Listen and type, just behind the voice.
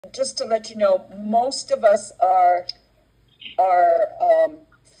just to let you know, most of us are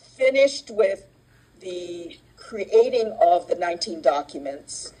finished with the creating of the 19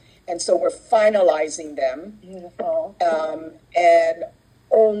 documents, and so we're finalizing them. Beautiful. And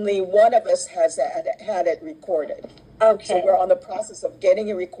only one of us has had it recorded. Okay. So we're on the process of getting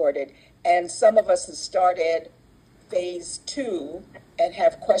it recorded, and some of us have started phase 2 and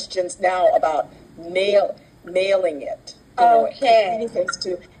have questions now about mailing it. Okay. Phase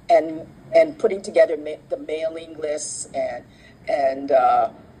 2 and putting together the mailing lists and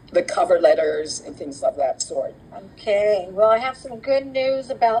the cover letters and things of that sort. Okay. Well, I have some good news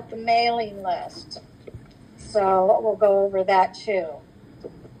about the mailing list, so we'll go over that too.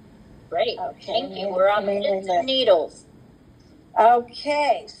 Great. Okay. Thank you. We're on pins and needles.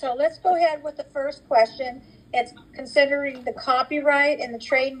 Okay. So let's go ahead with the first question. It's considering the copyright and the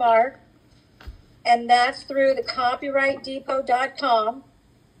trademark, and that's through the copyrightdepot.com.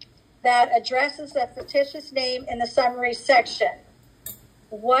 That addresses the fictitious name in the summary section.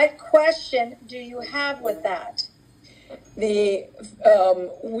 What question do you have with that? We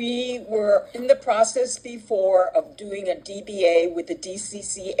were in the process before of doing a DBA with the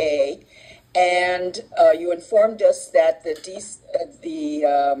DCCA, and you informed us that that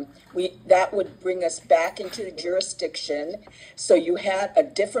would bring us back into the jurisdiction. So you had a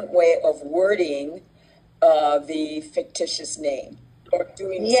different way of wording the fictitious name, or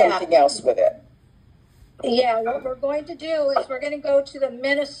doing something else with it. Yeah, what we're going to do is we're going to go to the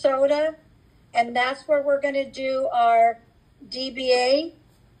Minnesota, and that's where we're going to do our DBA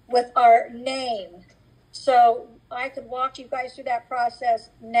with our name. So I could walk you guys through that process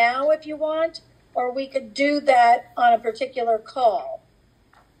now if you want, or we could do that on a particular call.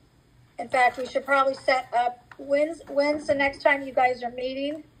 In fact, we should probably set up, when's the next time you guys are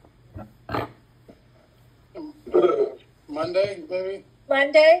meeting? Monday, maybe?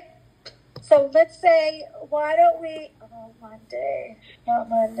 Monday? So let's say, why don't we, not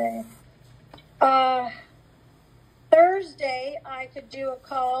Monday. Thursday, I could do a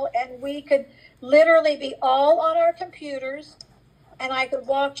call, and we could literally be all on our computers, and I could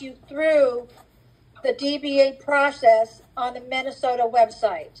walk you through the DBA process on the Minnesota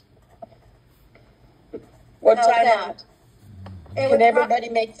website. What time? Can everybody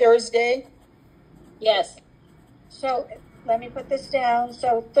make Thursday? Yes. So let me put this down.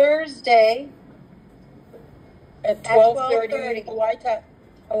 So Thursday at 12:30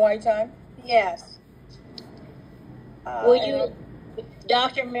 Hawaii time? Yes. Will you,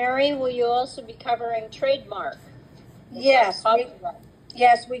 Dr. Mary, will you also be covering trademark? Yes.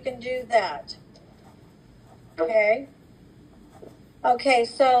 Yes, we can do that. Okay. Okay,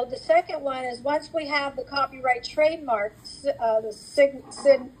 so the second one is once we have the copyright trademark, the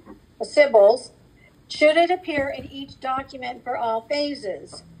symbols, should it appear in each document for all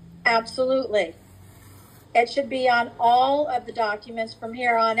phases? Absolutely. It should be on all of the documents from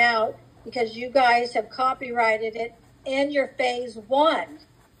here on out because you guys have copyrighted it in your phase 1.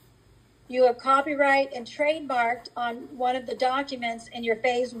 You have copyright and trademarked on one of the documents in your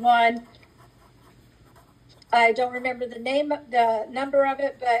phase 1. I don't remember the number of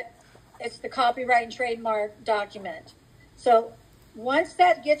it, but it's the copyright and trademark document. So once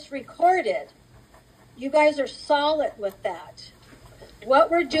that gets recorded, you guys are solid with that. What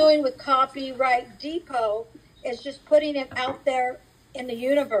we're doing with Copyright Depot is just putting it out there in the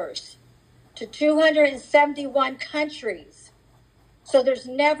universe to 271 countries. So there's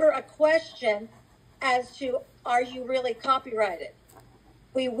never a question as to, are you really copyrighted?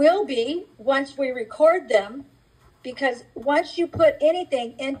 We will be once we record them, because once you put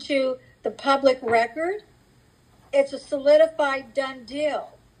anything into the public record, it's a solidified done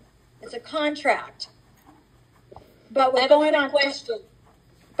deal. It's a contract. But with going on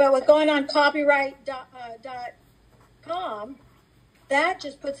copyright.com, that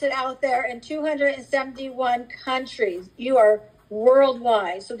just puts it out there in 271 countries. You are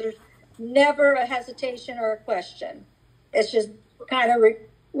worldwide, so there's never a hesitation or a question. It's just kind of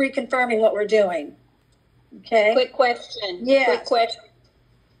reconfirming what we're doing. Okay. Quick question. Yeah. Quick question.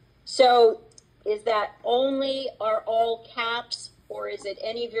 So, is that only are all caps, or is it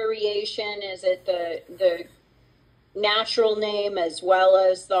any variation? Is it the natural name as well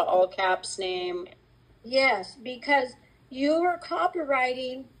as the all caps name? Yes, because you are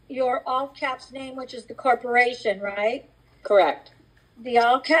copywriting your all caps name, which is the corporation, right? Correct.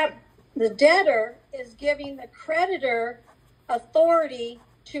 The debtor is giving the creditor authority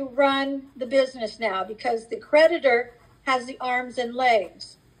to run the business now because the creditor has the arms and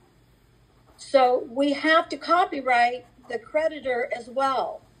legs. So we have to copyright the creditor as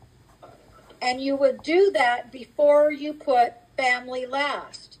well. And you would do that before you put family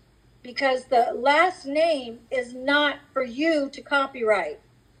last, because the last name is not for you to copyright.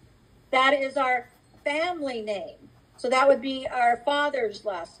 That is our family name. So that would be our father's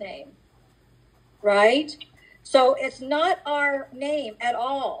last name, right? So it's not our name at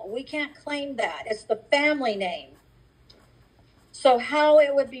all. We can't claim that. It's the family name. So how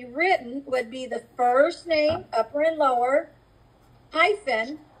it would be written would be the first name, upper and lower,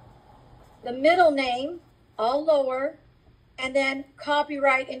 hyphen, the middle name, all lower, and then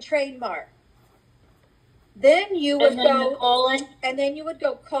copyright and trademark. Then you would go colon, and then you would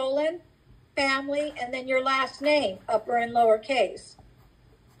go colon, family, and then your last name, upper and lower case.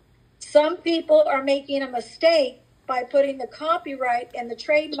 Some people are making a mistake by putting the copyright and the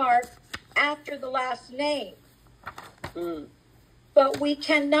trademark after the last name. But we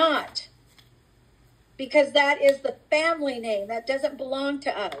cannot, because that is the family name. That doesn't belong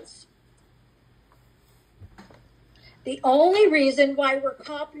to us. The only reason why we're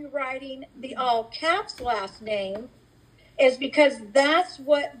copywriting the all caps last name is because that's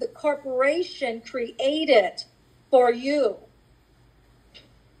what the corporation created for you.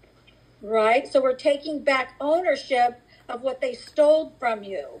 Right? So we're taking back ownership of what they stole from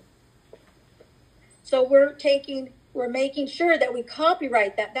you. So we're making sure that we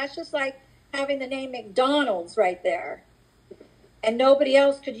copyright that. That's just like having the name McDonald's right there. And nobody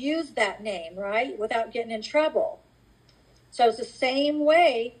else could use that name, right? Without getting in trouble. So it's the same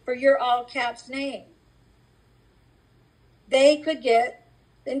way for your all caps name. They could get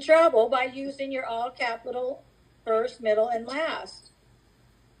in trouble by using your all capital first, middle, and last.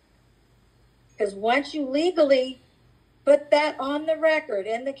 Because once you legally put that on the record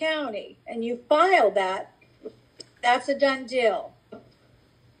in the county and you file that, that's a done deal.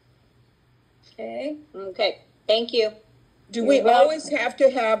 Okay? Okay, thank you. Do we always have to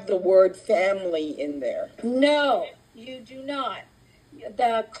have the word family in there? No, you do not.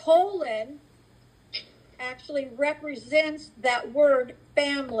 The colon actually represents that word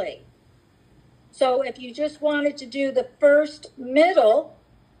family. So if you just wanted to do the first, middle,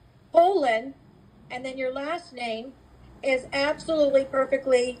 colon, and then your last name is absolutely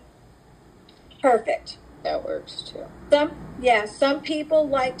perfectly perfect. That works too. Some people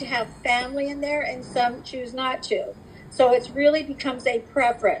like to have family in there and some choose not to. So it really becomes a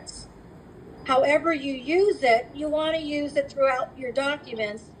preference. However you use it, you want to use it throughout your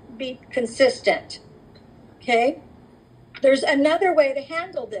documents, be consistent. Okay? There's another way to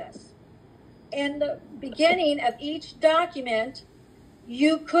handle this. In the beginning of each document,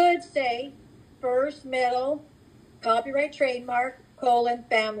 you could say first, middle, copyright, trademark, colon,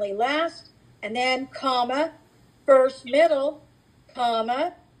 family last, and then comma, first, middle,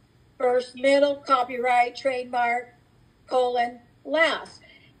 comma, first, middle, copyright, trademark, colon, last.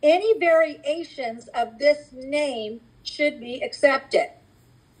 Any variations of this name should be accepted.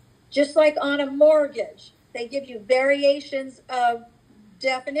 Just like on a mortgage, they give you variations of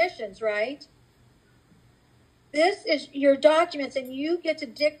definitions, right? This is your documents, and you get to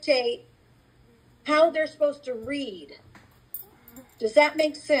dictate how they're supposed to read. Does that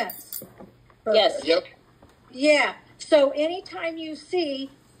make sense? Yes. Yep. Yeah. So anytime you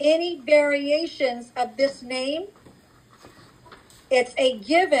see any variations of this name, it's a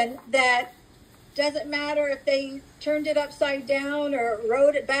given that doesn't matter if they turned it upside down or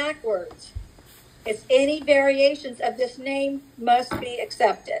wrote it backwards. It's any variations of this name must be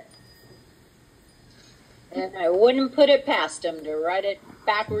accepted. And I wouldn't put it past them to write it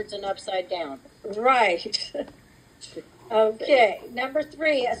backwards and upside down. Right. Okay. Number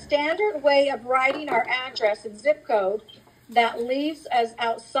 3, a standard way of writing our address and zip code that leaves us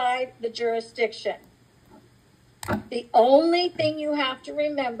outside the jurisdiction. The only thing you have to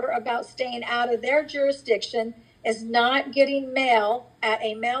remember about staying out of their jurisdiction is not getting mail at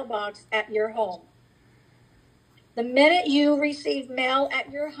a mailbox at your home. The minute you receive mail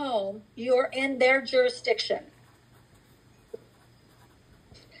at your home, you're in their jurisdiction.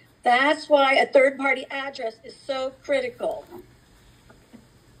 That's why a third-party address is so critical.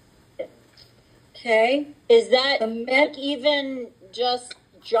 Okay? Is that even just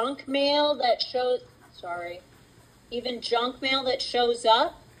junk mail that shows, even junk mail that shows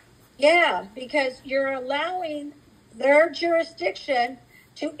up? Yeah, because you're allowing their jurisdiction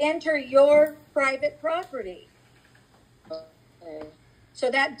to enter your private property. Okay. So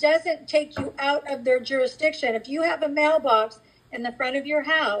that doesn't take you out of their jurisdiction. If you have a mailbox in the front of your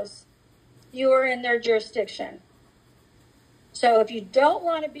house, you are in their jurisdiction. So if you don't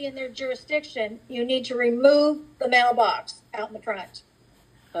want to be in their jurisdiction, you need to remove the mailbox out in the front.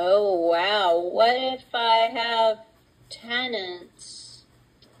 Oh, wow. What if I have tenants?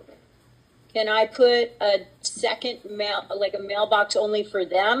 Can I put a second mail, like a mailbox only for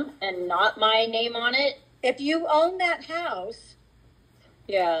them and not my name on it? If you own that house,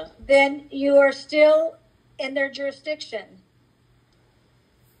 Yeah. then you are still in their jurisdiction.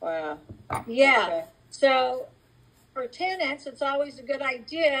 Wow. Yeah. Okay. So for tenants, it's always a good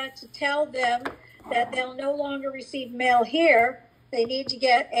idea to tell them that they'll no longer receive mail here. They need to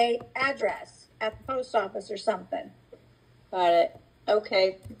get a address at the post office or something. Got it.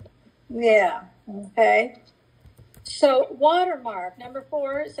 Okay. Yeah. Okay. So watermark, number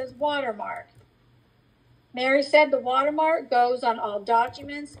 4, it says watermark. Mary said the watermark goes on all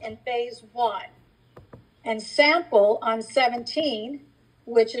documents in phase 1. And sample on 17,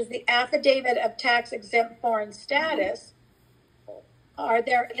 which is the affidavit of tax exempt foreign status, are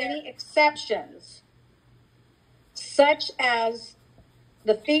there any exceptions, such as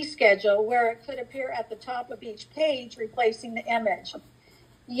the fee schedule, where it could appear at the top of each page, replacing the image?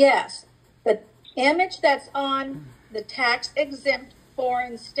 Yes, the image that's on the tax exempt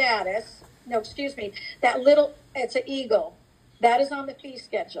foreign status, no, excuse me, that little, it's an eagle, that is on the fee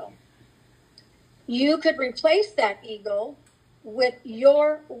schedule. You could replace that eagle with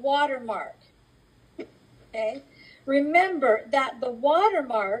your watermark. Okay? Remember that the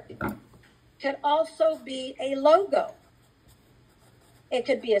watermark can also be a logo. It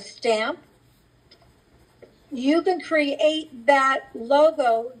could be a stamp. You can create that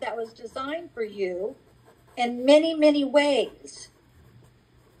logo that was designed for you in many, many ways.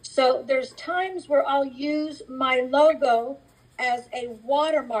 So there's times where I'll use my logo as a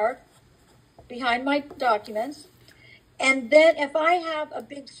watermark behind my documents. And then if I have a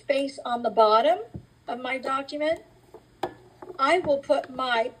big space on the bottom of my document, I will put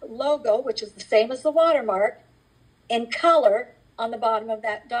my logo, which is the same as the watermark, in color on the bottom of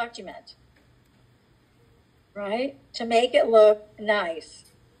that document, right? To make it look nice.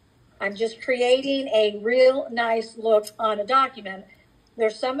 I'm just creating a real nice look on a document.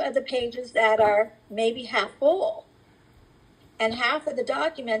 There's some of the pages that are maybe half full and half of the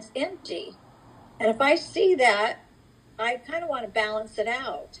document's empty. And if I see that, I kind of want to balance it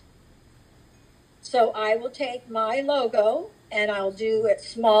out. So I will take my logo and I'll do it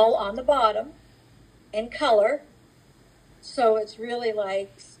small on the bottom in color. So it's really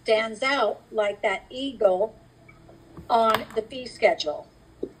like stands out like that eagle on the fee schedule.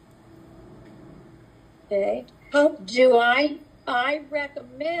 Okay. Do I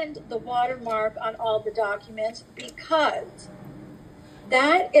recommend the watermark on all the documents because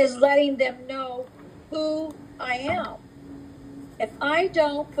that is letting them know who I am. If I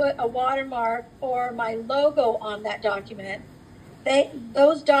don't put a watermark or my logo on that document,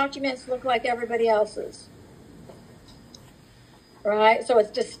 those documents look like everybody else's. Right? So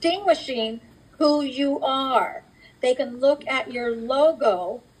it's distinguishing who you are. They can look at your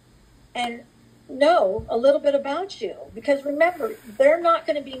logo and know a little bit about you. Because remember, they're not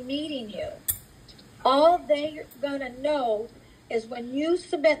going to be meeting you. All they're going to know is when you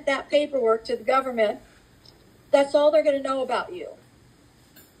submit that paperwork to the government, that's all they're going to know about you.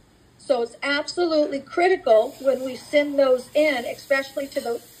 So it's absolutely critical when we send those in, especially to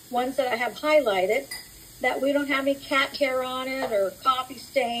the ones that I have highlighted, that we don't have any cat hair on it or coffee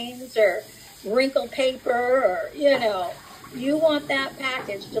stains or wrinkled paper or, you want that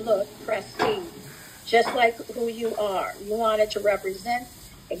package to look prestige, just like who you are. You want it to represent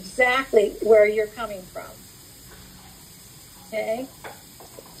exactly where you're coming from. Okay?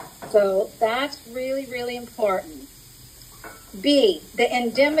 So that's really, really important. B, the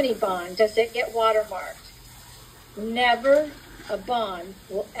indemnity bond, does it get watermarked? Never a bond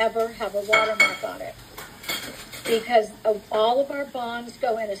will ever have a watermark on it because all of our bonds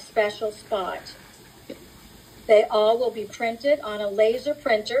go in a special spot. They all will be printed on a laser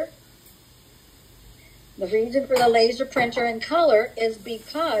printer. The reason for the laser printer in color is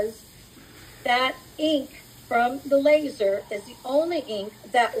because that ink from the laser is the only ink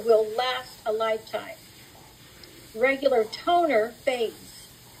that will last a lifetime. Regular toner fades.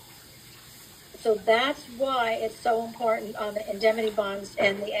 So that's why it's so important on the indemnity bonds,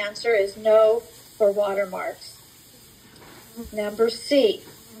 and the answer is no for watermarks. Number C,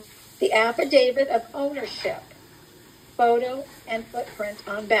 the affidavit of ownership, photo and footprint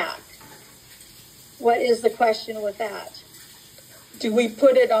on back. What is the question with that? Do we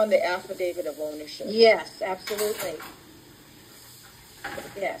put it on the affidavit of ownership? Yes, absolutely.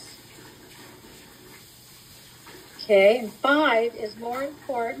 Yes. Okay, and 5 is more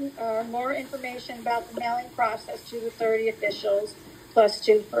important, more information about the mailing process to the 30 officials, plus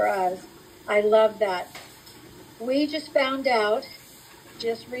 2 for us. I love that. We just found out,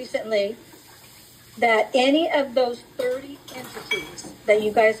 just recently, that any of those 30 entities that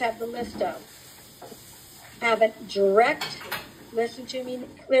you guys have the list of have a direct, listen to me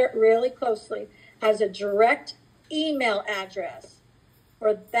really closely, has a direct email address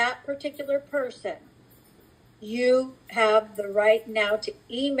for that particular person, you have the right now to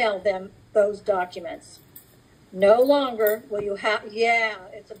email them those documents. No longer will you have, yeah,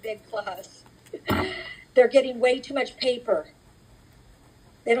 it's a big plus. They're getting way too much paper.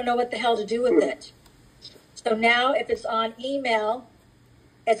 They don't know what the hell to do with it. So now if it's on email,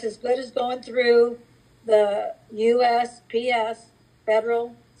 it's as good as going through the USPS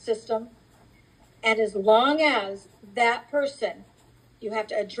federal system. And as long as that person, you have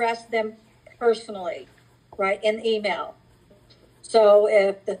to address them personally, right, in email. So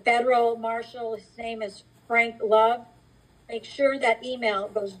if the federal marshal, his name is Frank Love, make sure that email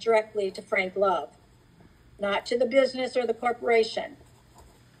goes directly to Frank Love, not to the business or the corporation.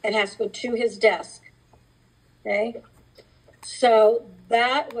 It has to go to his desk. Okay? So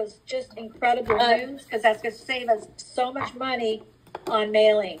that was just incredible news, because that's going to save us so much money on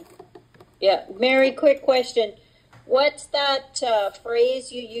mailing. Yeah, Mary, quick question. What's that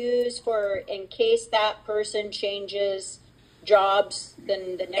phrase you use for in case that person changes jobs,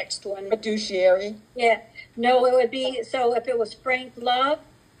 then the next one? Fiduciary. Yeah. No, it would be, so if it was Frank Love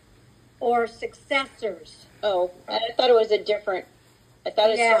or successors. Oh, I thought it was a different, I thought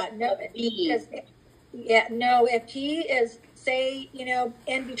it Yeah, was no, B. yeah, no, if he is, say, you know,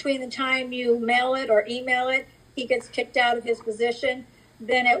 in between the time you mail it or email it, he gets kicked out of his position,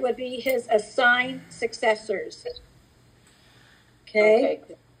 then it would be his assigned successors. Okay?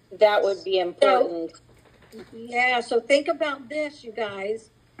 That would be important. So, yeah, so think about this, you guys.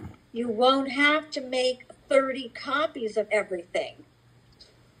 You won't have to make 30 copies of everything,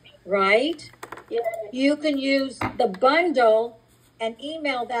 right? Yeah. You can use the bundle and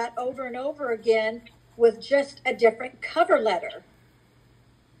email that over and over again with just a different cover letter,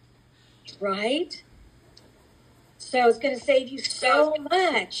 right? So it's going to save you so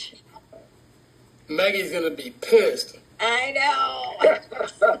much. Maggie's gonna be pissed. I know.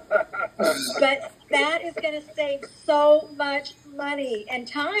 But that is going to save so much money and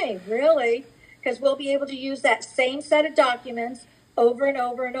time, really, because we'll be able to use that same set of documents over and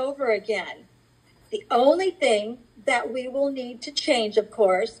over and over again. The only thing that we will need to change, of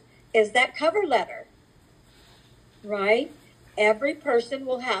course, is that cover letter, right? Every person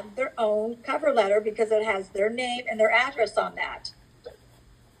will have their own cover letter because it has their name and their address on that.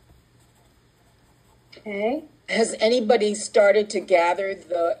 Okay. Has anybody started to gather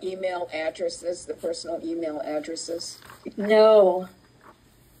the email addresses, the personal email addresses? No.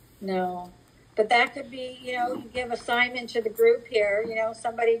 But that could be, you know, you give assignment to the group here, you know,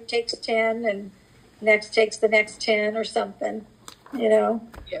 somebody takes 10 and next takes the next 10 or something, you know?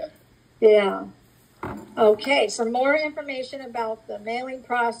 Yeah. Yeah. Okay, for more information about the mailing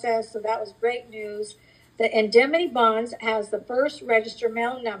process, so that was great news. The indemnity bonds has the first register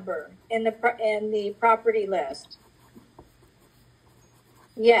mail number in the property list.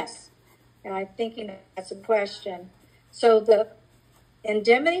 Yes, and I'm thinking that's a question. So the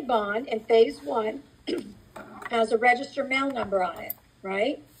indemnity bond in phase 1 has a register mail number on it,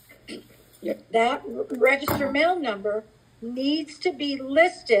 right? Yep. That register mail number needs to be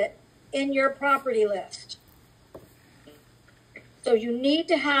listed in your property list. So you need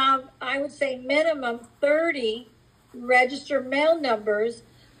to have, I would say, minimum 30 register mail numbers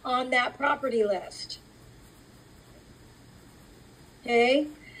on that property list. Okay?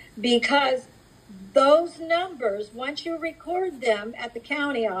 Because those numbers, once you record them at the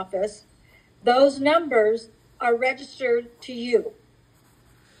county office, those numbers are registered to you.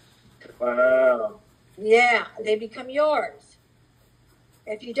 Wow. Yeah, they become yours.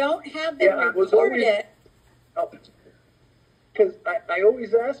 If you don't have them recorded, because I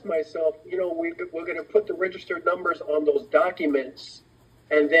always ask myself, you know, we're going to put the registered numbers on those documents,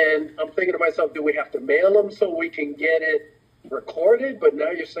 and then I'm thinking to myself, do we have to mail them so we can get it recorded? But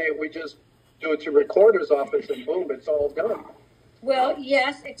now you're saying we just do it to recorder's office and boom, it's all done. well,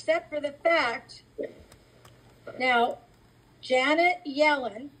 yes, except for the fact, now, Janet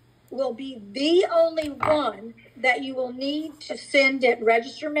Yellen will be the only one that you will need to send it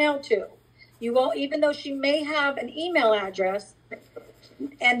register mail to. You won't, even though she may have an email address,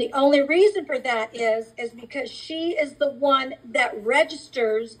 and the only reason for that is because she is the one that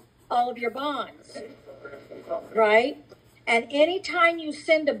registers all of your bonds, right? And anytime you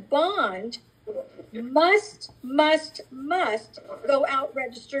send a bond, must go out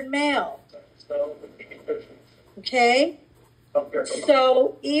registered mail. Okay?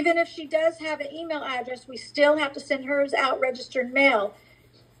 So even if she does have an email address, we still have to send hers out registered mail.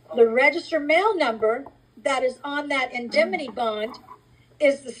 The registered mail number that is on that indemnity bond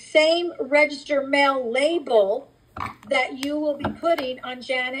is the same registered mail label that you will be putting on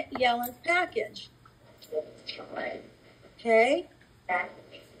Janet Yellen's package. Okay?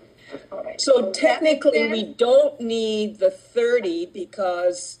 So technically, we don't need the 30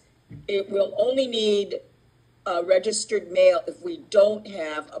 because it will only need registered mail if we don't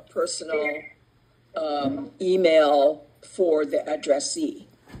have a personal email for the addressee.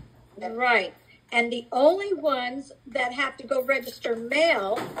 Right. And the only ones that have to go register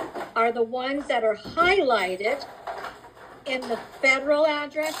mail are the ones that are highlighted in the federal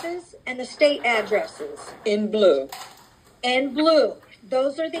addresses and the state addresses. In blue. In blue.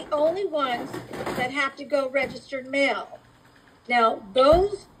 Those are the only ones that have to go registered mail. Now,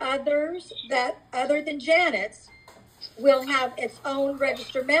 those others that, other than Janet's, will have its own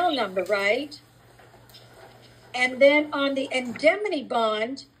registered mail number, right? And then on the indemnity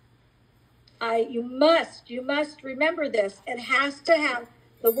bond, you must remember this. It has to have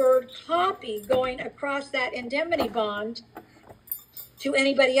the word copy going across that indemnity bond to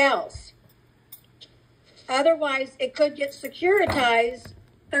anybody else. Otherwise, it could get securitized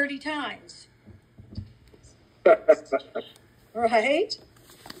 30 times. Right?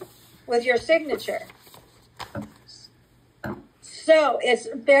 With your signature. So it's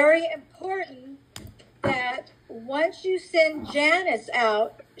very important that once you send Janice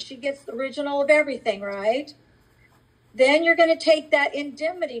out, she gets the original of everything, right? Then you're going to take that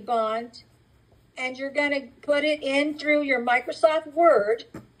indemnity bond and you're going to put it in through your Microsoft Word,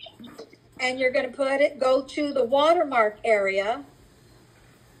 and you're going to go to the watermark area,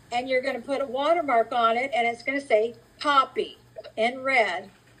 and you're going to put a watermark on it, and it's going to say copy in red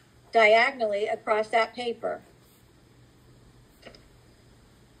diagonally across that paper.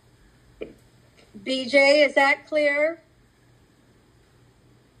 BJ, is that clear?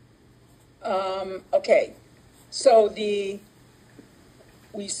 Okay. So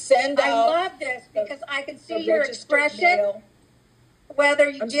we send out. I love this because I can see your expression, mail. Whether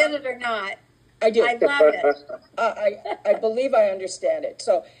you did it or not. I do. I love it. I believe I understand it.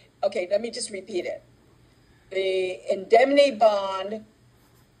 So, okay, let me just repeat it. The indemnity bond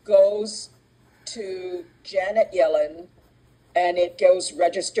goes to Janet Yellen, and it goes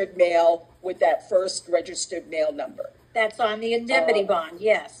registered mail with that first registered mail number. That's on the indemnity bond,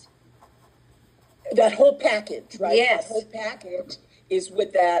 yes. That whole package, right? Yes. That whole package is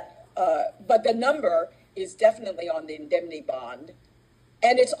with that, but the number is definitely on the indemnity bond.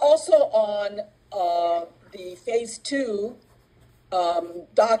 And it's also on the phase 2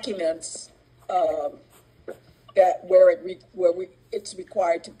 documents that it's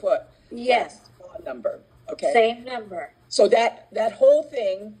required to put yes bond number. Okay. Same number. So that whole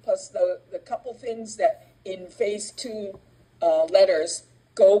thing plus the couple things that in phase 2 letters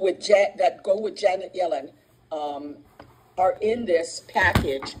go with Janet Yellen are in this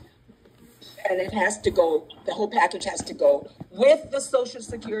package. And it has to go, the whole package has to go with the Social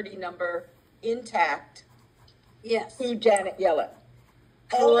Security number intact. Yes. To Janet Yellen.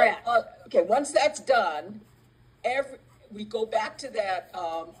 Correct. Okay, once that's done, we go back to that,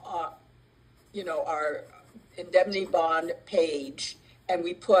 our indemnity bond page, and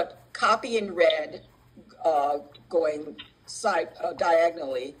we put copy in red going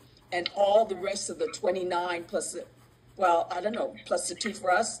diagonally, and all the rest of the 29 plus the, plus the 2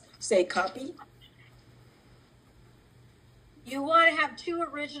 for us, say copy. You want to have 2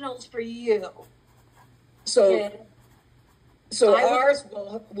 originals for you. So, okay. Ours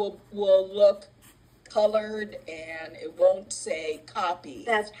will look colored and it won't say copy.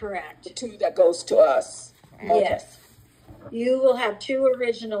 That's correct. The 2 that goes to us. Yes. Okay. You will have 2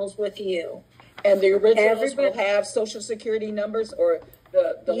 originals with you. And the originals will have Social Security numbers or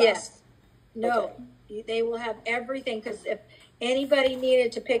the yes. last? No, okay. They will have everything, because if anybody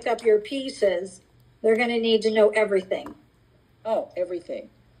needed to pick up your pieces, they're going to need to know everything. Oh, everything.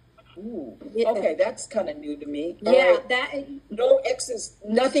 Ooh. Yeah. Okay, that's kind of new to me. Yeah,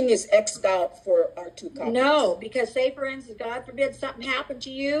 nothing is X'd out for our 2 copies. No, because say for instance, God forbid something happened to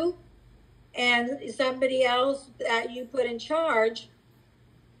you and somebody else that you put in charge,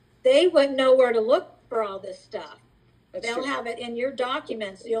 they wouldn't know where to look for all this stuff. They'll have it in your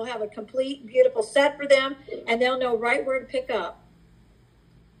documents. You'll have a complete, beautiful set for them, and they'll know right where to pick up.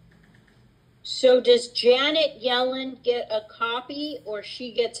 So does Janet Yellen get a copy, or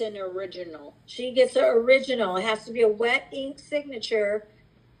she gets an original? She gets an original. It has to be a wet ink signature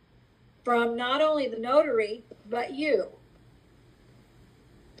from not only the notary, but you.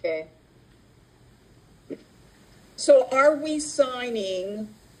 Okay. So are we signing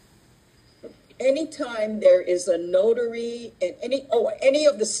anytime there is a notary in any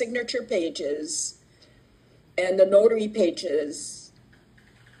of the signature pages and the notary pages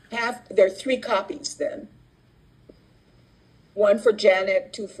there are 3 copies then. 1 for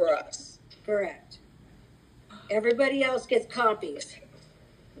Janet, 2 for us. Correct. Everybody else gets copies.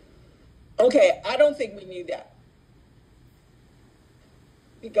 Okay, I don't think we need that.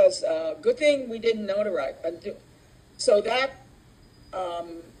 Because good thing we didn't notarize. So that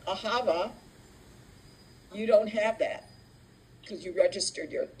Ahava, you don't have that because you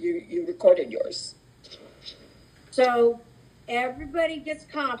registered you recorded yours. So everybody gets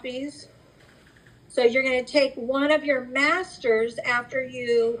copies. So you're going to take one of your masters after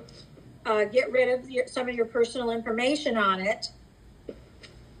you get rid of some of your personal information on it.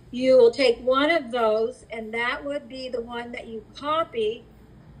 You will take one of those, and that would be the one that you copy.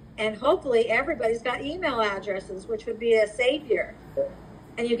 And hopefully everybody's got email addresses, which would be a savior.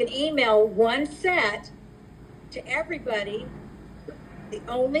 And you can email one set to everybody. The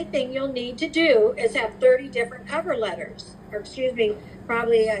only thing you'll need to do is have 30 different cover letters, or excuse me,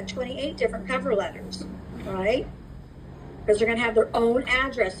 probably 28 different cover letters, right? Because they're going to have their own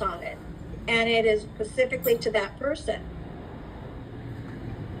address on it. And it is specifically to that person.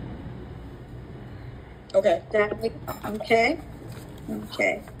 Okay. Okay.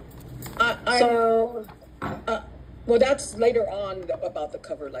 Well, that's later on about the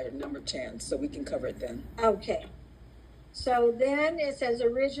cover letter, number 10, so we can cover it then. Okay. So then it says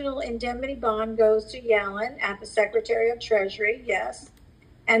original indemnity bond goes to Yellen at the Secretary of Treasury, yes.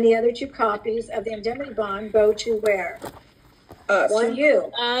 And the other 2 copies of the indemnity bond go to where? One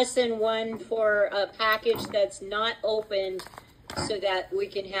you. for us and one for a package that's not opened so that we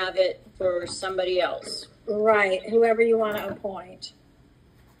can have it for somebody else. Right, whoever you want to appoint.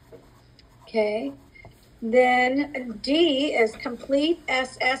 Okay. Then D is complete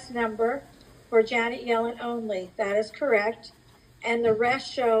SS number for Janet Yellen only. That is correct. And the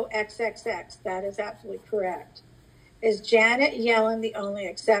rest show XXX. That is absolutely correct. Is Janet Yellen the only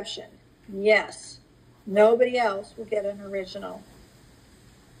exception? Yes. Nobody else will get an original.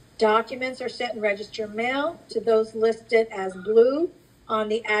 Documents are sent in registered mail to those listed as blue on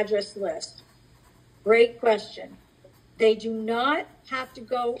the address list. Great question. They do not have to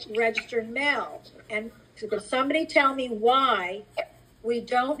go registered mail. And could somebody tell me why we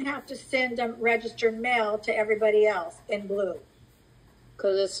don't have to send them registered mail to everybody else in blue?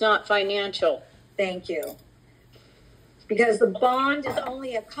 Because it's not financial. Thank you. Because the bond is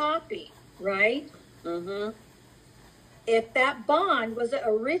only a copy, right? Mm-hmm. If that bond was an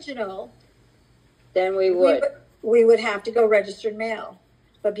original, then we would. We would have to go registered mail.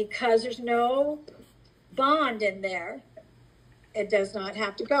 But because there's no bond in there, it does not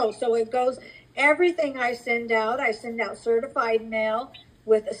have to go. So it goes, everything I send out certified mail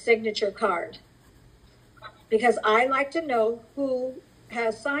with a signature card. Because I like to know who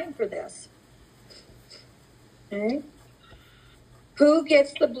has signed for this. Okay. Who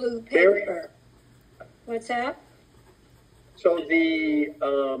gets the blue paper? What's that? So the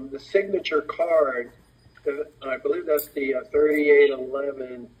signature card, I believe that's the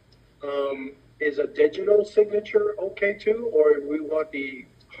 3811, is a digital signature okay too, or we want the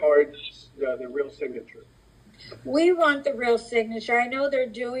hard, the real signature? We want the real signature. I know they're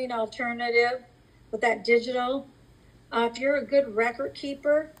doing alternative with that digital. If you're a good record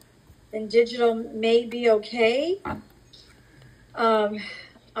keeper, then digital may be okay.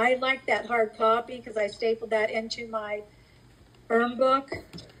 I like that hard copy because I stapled that into my firm book,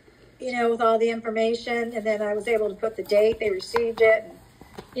 with all the information, and then I was able to put the date they received it. And,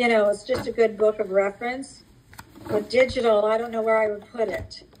 it's just a good book of reference. With digital, I don't know where I would put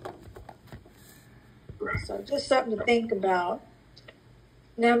it. So just something to think about.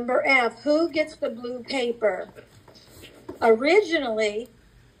 Number F, who gets the blue paper? Originally,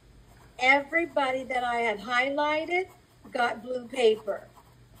 everybody that I had highlighted got blue paper.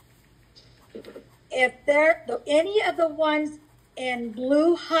 If any of the ones in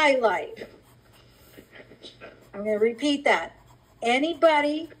blue highlight, I'm going to repeat that.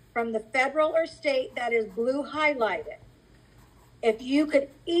 Anybody from the federal or state that is blue highlighted, if you could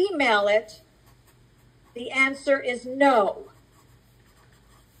email it, the answer is no.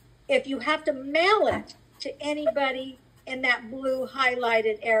 If you have to mail it to anybody in that blue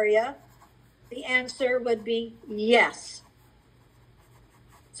highlighted area, the answer would be yes.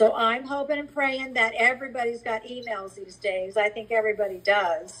 So I'm hoping and praying that everybody's got emails these days. I think everybody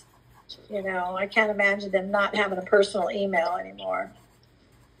does. I can't imagine them not having a personal email anymore.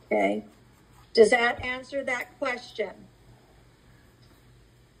 Okay. Does that answer that question?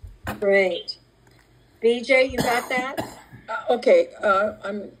 Great. BJ, you got that? Okay.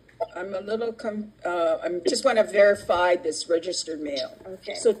 I'm I'm a little, I'm just want to verify this registered mail.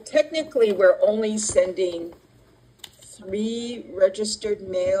 Okay. So technically, we're only sending 3 registered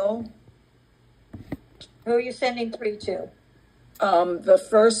mail. Who are you sending 3 to? The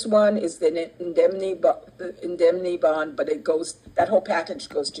first one is the indemnity bond, but it goes, that whole package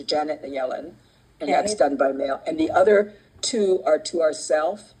goes to Janet Yellen, and Okay. that's done by mail. And the other 2 are to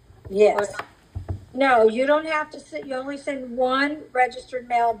ourselves. Yes. No, you don't have to send, you only send 1 registered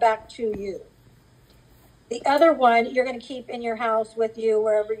mail back to you. The other one, you're going to keep in your house with you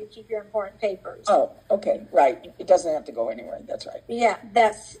wherever you keep your important papers. Oh, okay, right. It doesn't have to go anywhere. That's right. Yeah,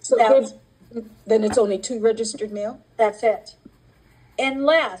 So then it's only 2 registered mail? that's it.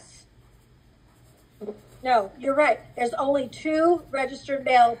 Unless, no, you're right. There's only 2 registered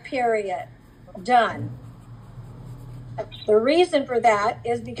mail, period. Done. The reason for that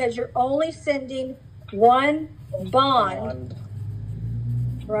is because you're only sending 1 bond,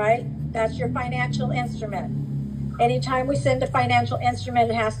 right? That's your financial instrument. Anytime we send a financial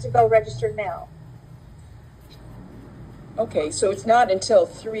instrument, it has to go registered mail. Okay, so it's not until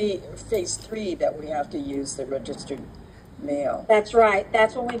phase 3 that we have to use the registered mail. That's right.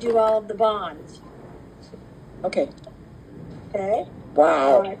 That's when we do all of the bonds. Okay. Okay? Wow.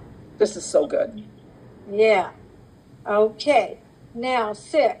 All right. This is so good. Yeah. Okay. Now,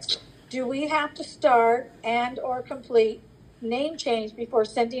 6. Do we have to start and or complete name change before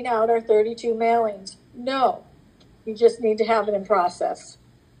sending out our 32 mailings? No. You just need to have it in process.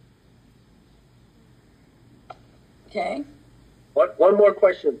 Okay. One more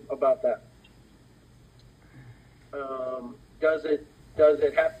question about that. Does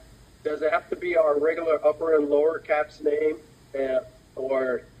it have to be our regular upper and lower caps name,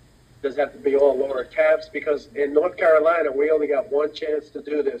 or does it have to be all lower caps? Because in North Carolina, we only got 1 chance to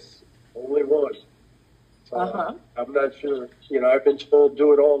do this, only 1. So I'm not sure. You know, I've been told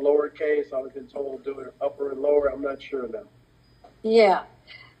do it all lowercase. I've been told do it upper and lower. I'm not sure now. Yeah.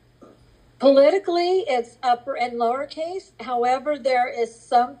 Politically, it's upper and lowercase. However, there is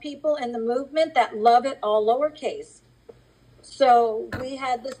some people in the movement that love it all lowercase. So we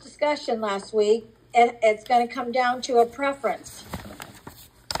had this discussion last week, and it's going to come down to a preference.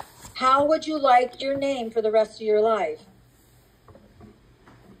 How would you like your name for the rest of your life? Do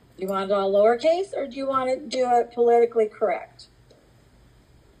you want it all lowercase, or do you want to do it politically correct?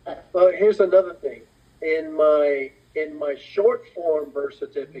 Well, here's another thing. In my short form birth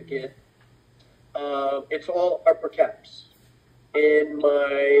certificate, it's all upper caps. In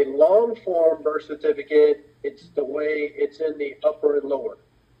my long form birth certificate, it's the way it's in the upper and lower.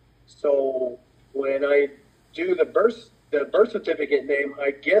 So when I do the birth certificate name,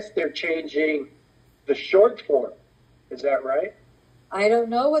 I guess they're changing the short form. Is that right? I don't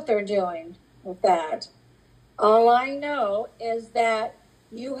know what they're doing with that. All I know is that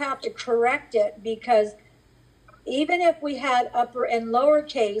you have to correct it, because even if we had upper and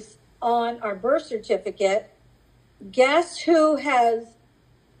lowercase on our birth certificate, guess who has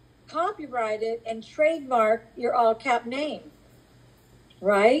copyrighted and trademarked your all cap name,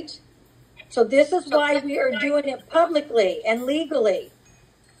 right? So this is why we are doing it publicly and legally,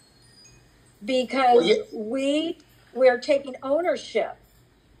 because we're taking ownership,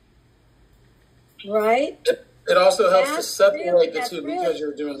 right? It also helps to That's separate the that's two, really- because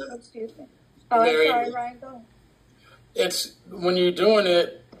you're doing the. Excuse me. Oh, Mary, I'm sorry, Ryan, go. It's when you're doing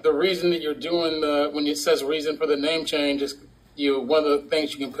it. The reason that you're doing when it says reason for the name change is one of the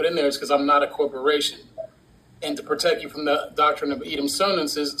things you can put in there is because I'm not a corporation, and to protect you from the doctrine of idem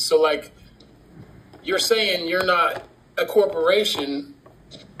sonens is so like you're saying you're not a corporation,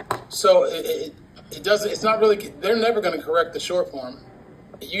 so it doesn't. It's not really. They're never going to correct the short form.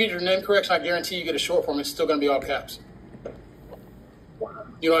 You get your name correction, I guarantee you get a short form. It's still going to be all caps.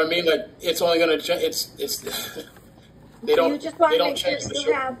 You know what I mean? Like it's only going to change. It's. They don't. You just want They to don't make sure change the you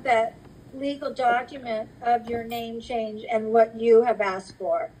short. have that legal document of your name change and what you have asked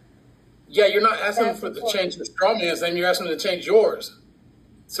for. Yeah, you're not asking That's for to important. change the straw man's name. You're asking them to change yours,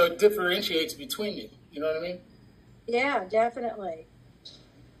 so it differentiates between you. You know what I mean? Yeah, definitely.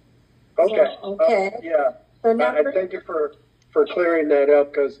 Okay. So, okay. Yeah. So I number, thank you for clearing that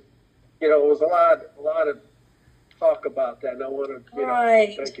up, because it was a lot of talk about that, and I want to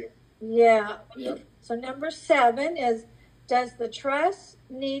Right. thank you. yeah. Yeah. So number 7 is, does the trust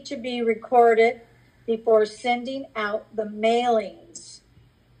need to be recorded before sending out the mailings?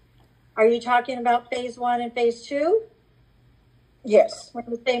 Are you talking about phase 1 and phase 2? Yes. When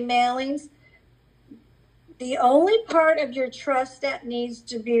we say mailings, the only part of your trust that needs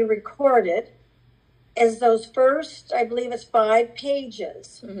to be recorded is those first, I believe it's 5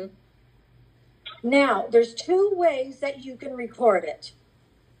 pages. Mm-hmm. Now, there's 2 ways that you can record it.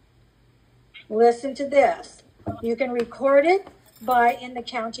 Listen to this. You can record it in the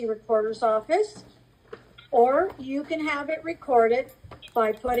county recorder's office, or you can have it recorded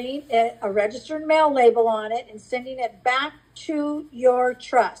by putting a registered mail label on it and sending it back to your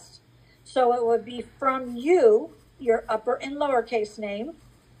trust. So it would be from you, your upper and lowercase name,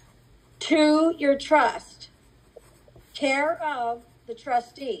 to your trust, care of the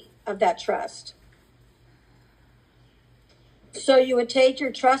trustee of that trust. So you would take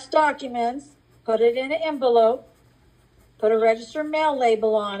your trust documents, put it in an envelope, put a registered mail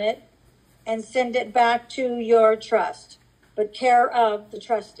label on it, and send it back to your trust, but care of the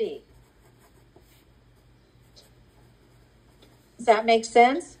trustee. Does that make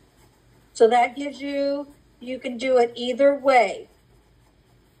sense? So that gives you can do it either way.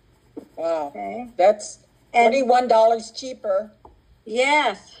 Wow. Okay. That's $21 cheaper.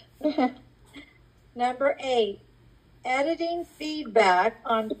 Yes. Number 8, editing feedback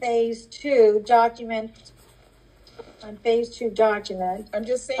on phase 2 document. On phase 2 document. I'm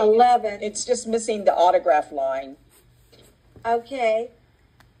just saying 11. It's just missing the autograph line. Okay.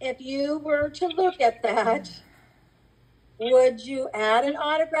 If you were to look at that, would you add an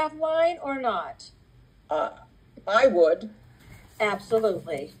autograph line or not? I would.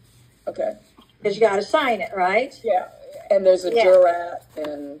 Absolutely. Okay. Because you got to sign it, right? Yeah. And there's a jurat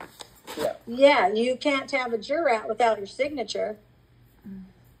and yeah. Yeah, you can't have a jurat without your signature.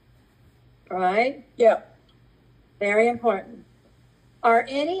 Right? Yeah. Very important. Are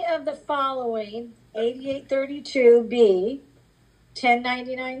any of the following 8832B,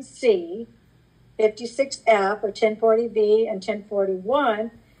 1099C, 56F, or 1040B, and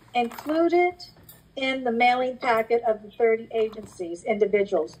 1041 included in the mailing packet of the 30 agencies,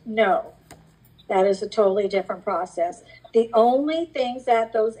 individuals? No. That is a totally different process. The only things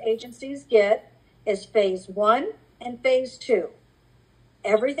that those agencies get is phase 1 and phase 2.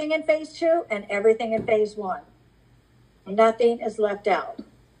 Everything in phase 2 and everything in phase 1. Nothing is left out.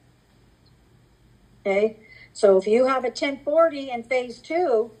 Okay? So if you have a 1040 in phase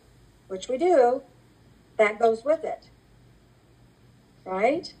 2, which we do, that goes with it.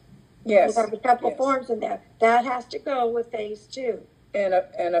 Right? Yes. You have a couple forms in there. That has to go with phase 2. And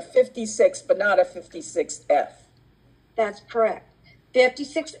a 56, but not a 56F. That's correct.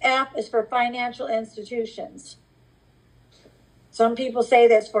 56F is for financial institutions. Some people say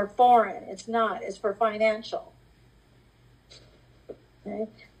that's for foreign. It's not. It's for financial. Okay.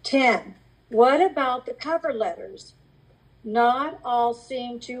 10. What about the cover letters? Not all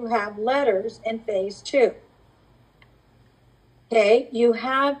seem to have letters in phase 2. Okay, you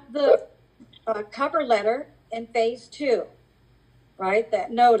have the cover letter in phase 2, right? That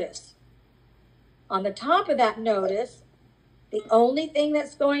notice. On the top of that notice, the only thing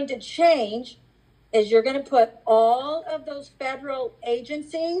that's going to change is you're going to put all of those federal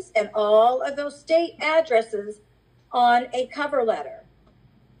agencies and all of those state addresses on a cover letter.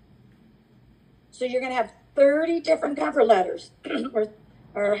 So you're going to have 30 different cover letters,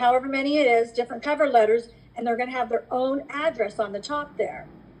 or however many it is, different cover letters, and they're going to have their own address on the top there.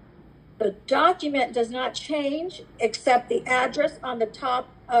 The document does not change except the address on the top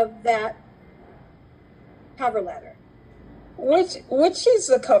of that cover letter. Which is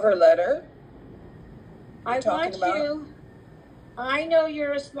the cover letter? I know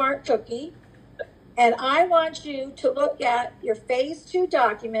you're a smart cookie, and I want you to look at your phase 2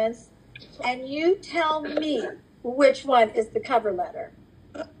 documents and you tell me which one is the cover letter.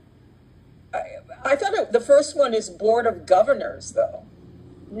 I thought the first one is Board of Governors, though.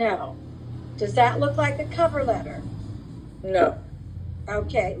 No. Does that look like a cover letter? No.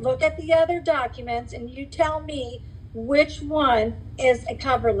 Okay. Look at the other documents and you tell me which one is a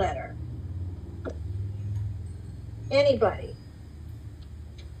cover letter. Anybody?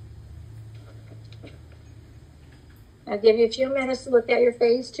 I'll give you a few minutes to look at your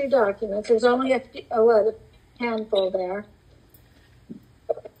phase 2 documents. There's only a handful there.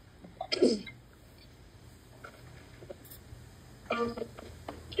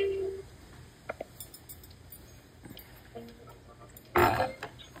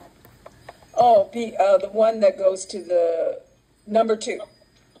 Oh, the one that goes to the number 2,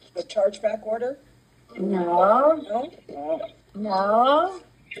 the chargeback order? No. No? Oh. No.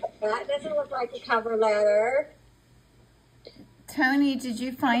 That doesn't look like a cover letter. Tony, did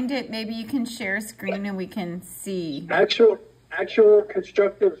you find it? Maybe you can share a screen and we can see. Actual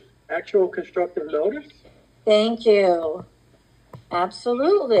constructive notice? Thank you.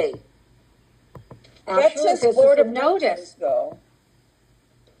 Absolutely. That says Board of notice, Governors, though.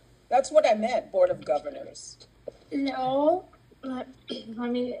 That's what I meant, Board of Governors. No. Let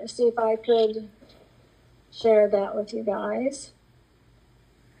me see if I could share that with you guys.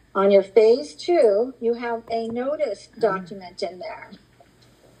 On your phase 2, you have a notice document in there.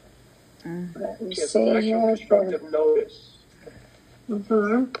 Let me Yes, see actual here. constructive notice.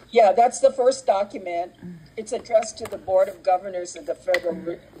 Yeah, that's the first document. It's addressed to the Board of Governors of the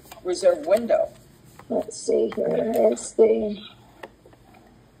Federal Reserve window. Let's see here. It's the.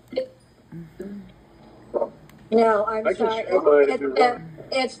 No, I'm I can sorry. share mine if you want.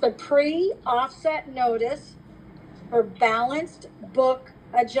 It's the pre-offset notice for balanced book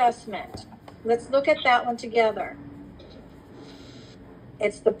adjustment. Let's look at that one together.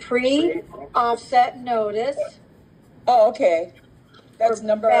 It's the pre-offset notice. Oh, okay. That's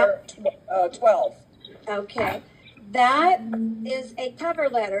number 12. Okay. That is a cover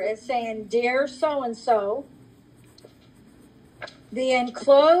letter. It's saying, Dear so-and-so, the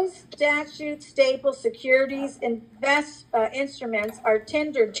enclosed statute staple securities instruments are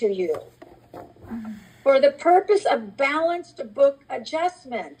tendered to you for the purpose of balanced book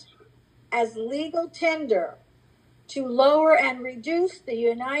adjustment as legal tender to lower and reduce the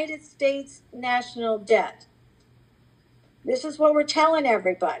United States national debt. This is what we're telling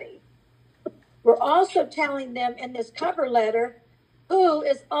everybody. We're also telling them in this cover letter who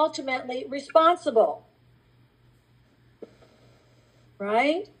is ultimately responsible.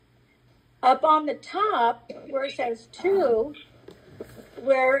 Right? Up on the top, where it says 2,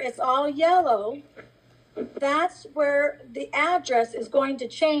 where it's all yellow, that's where the address is going to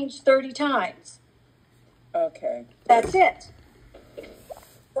change 30 times. Okay. That's it.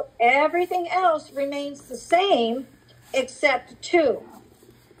 So everything else remains the same except 2.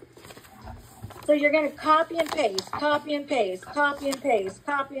 So you're going to copy and paste, copy and paste, copy and paste,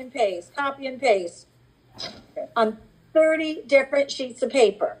 copy and paste, copy and paste on 30 different sheets of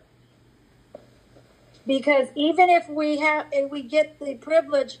paper. Because even if we get the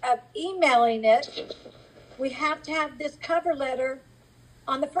privilege of emailing it, we have to have this cover letter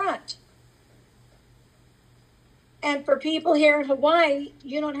on the front. And for people here in Hawaii,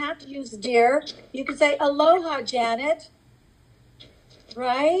 you don't have to use dear. You can say aloha, Janet.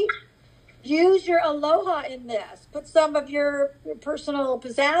 Right? Use your aloha in this. Put some of your personal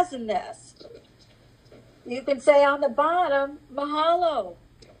pizzazz in this. You can say on the bottom, mahalo.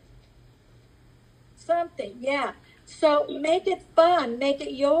 Something, yeah. So make it fun. Make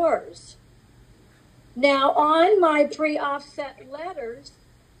it yours. Now, on my pre-offset letters,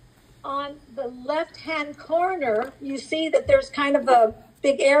 on the left-hand corner, you see that there's kind of a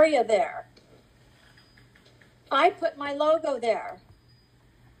big area there. I put my logo there.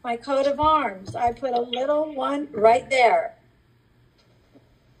 My coat of arms. I put a little one right there.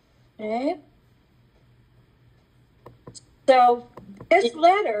 Okay. So this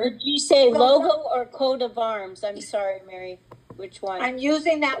letter. Did you say logo or coat of arms? I'm sorry, Mary. Which one? I'm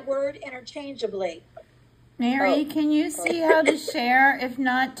using that word interchangeably. Mary, can you see how to share? If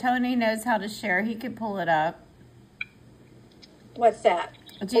not, Tony knows how to share. He could pull it up. What's that?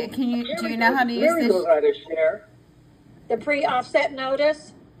 Do you know how to use Mary this? knows how to share. The pre-offset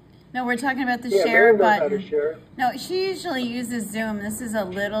notice? No, we're talking about the Yeah, share Mary knows how button. to share. No, she usually uses Zoom. This is a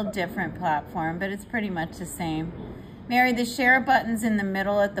little different platform, but it's pretty much the same. Mary, the share button's in the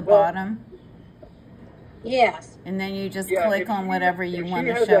middle at the bottom. Yes. And then you just click on whatever you want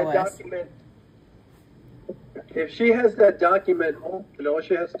to show us. If she has that document open, all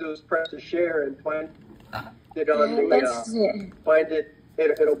she has to do is press the share and find it on the, find it,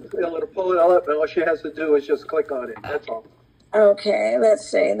 it'll pull it up, and all she has to do is just click on it. That's all. Okay, let's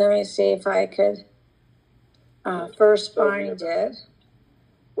see. Let me see if I could first find it.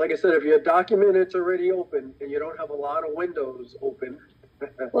 Like I said, if your document it's already open and you don't have a lot of windows open,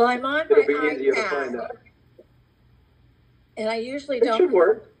 well, I'm on it'll my be easier to find iPad. out. And I usually It don't. should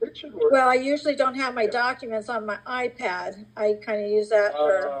work. It should work. Well, I usually don't have my documents on my iPad. I kind of use that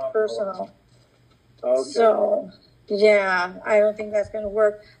for personal. Okay. So, yeah, I don't think that's going to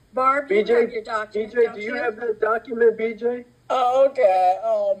work. Barb, you have your document. BJ, do you have that document, BJ? Okay.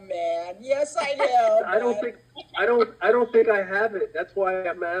 Oh man. Yes, I do. I don't think I have it. That's why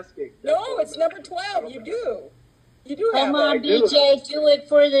I'm asking. No, it's number 12. You do. You do have Come it. on, BJ, do it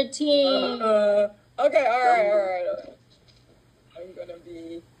for the team. Okay. All right. I'm gonna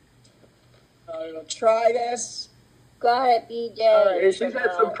try this. Got it, BJ. All right, she's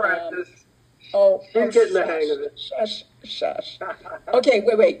had some practice. She's getting the hang of it. Shush. Okay,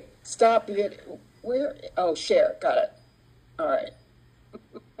 wait. Stop it. Where? Oh, share. Got it. All right.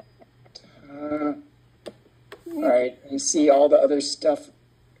 All right. You see all the other stuff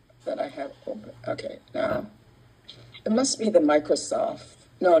that I have open. Okay, now it must be the Microsoft.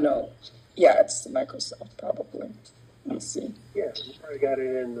 No. Yeah, it's the Microsoft probably. Let me see. Yeah, you probably got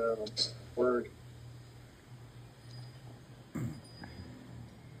it in Word.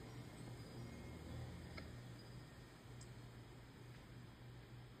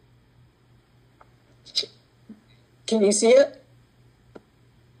 Can you see it?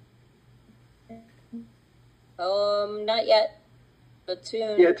 Not yet, but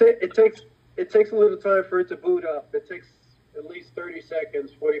soon. Yeah, it takes a little time for it to boot up. It takes at least 30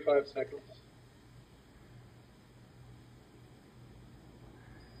 seconds, 45 seconds.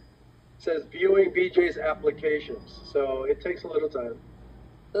 It says viewing BJ's applications, so it takes a little time.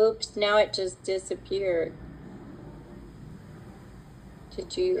 Oops, now it just disappeared.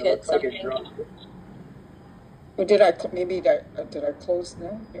 Did you It hit looks like it something? dropped it. Or did I did I close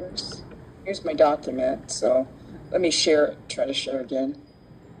that? Here's my document. So let me share it. Try to share again.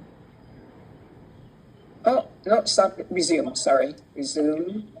 Oh no! Stop. Resume. Sorry.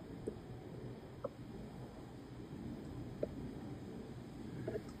 Resume.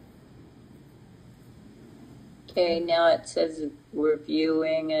 Okay, now it says we're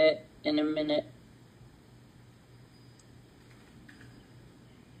viewing it in a minute.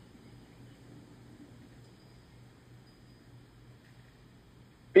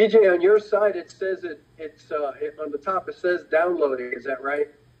 BJ, on your side, it says it's on the top. It says downloading. Is that right?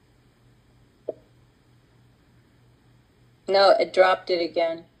 No, it dropped it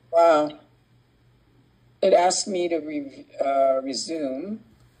again. Wow. It asked me to resume.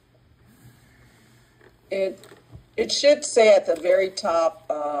 It should say at the very top,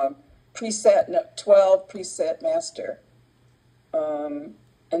 preset 12, preset master. And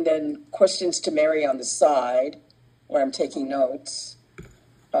then questions to Mary on the side where I'm taking notes.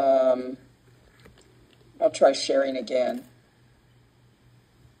 I'll try sharing again.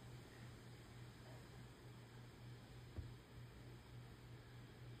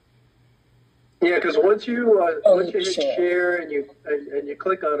 Yeah, because once you hit share. share and you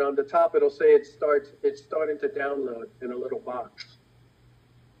click on the top, it'll say it's starting to download in a little box.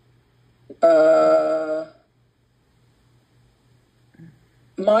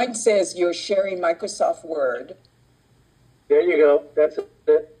 Mine says you're sharing Microsoft Word. There you go. That's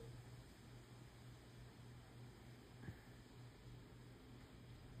it.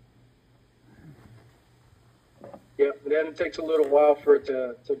 Yep. And then it takes a little while for it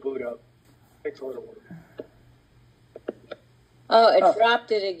to boot up. Takes a little while. Oh, it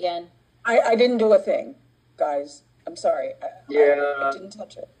dropped it again. I didn't do a thing, guys. I'm sorry. I didn't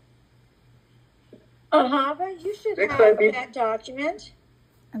touch it. Ahava, you should Next have time, that document.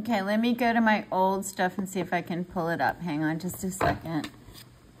 Okay, let me go to my old stuff and see if I can pull it up. Hang on just a second.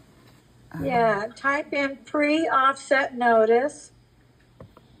 Yeah, type in pre-offset notice.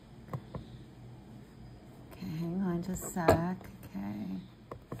 Okay, hang on just a sec. Okay.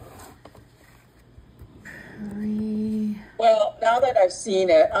 Well, now that I've seen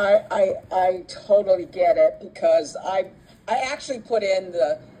it, I totally get it because I actually put in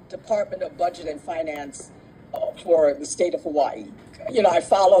the Department of Budget and Finance for the state of Hawaii. You know, I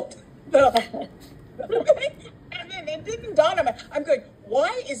followed the and then it didn't dawn on me. I'm going,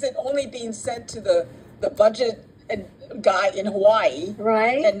 why is it only being sent to the budget and guy in Hawaii,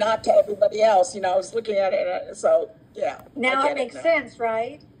 Right. and not to everybody else? You know, I was looking at it, so yeah. Now I it get makes now. sense,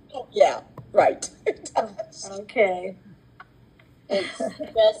 right? Oh, yeah, right. It does. Okay. It's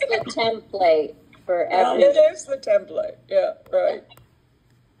just a template for every. It is the template. Yeah, right.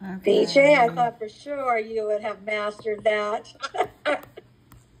 Okay. BJ, I thought for sure you would have mastered that.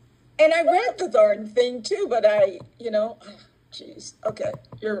 And I read the darn thing too, but geez, okay,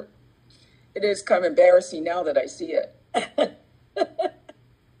 it is kind of embarrassing now that I see it.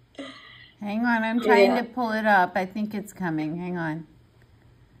 Hang on, I'm trying to pull it up. I think it's coming. Hang on.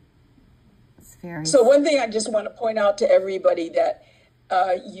 It's very So one thing I just want to point out to everybody that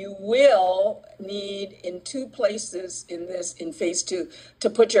you will need in two places in phase 2 to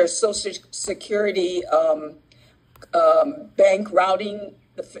put your Social Security bank routing,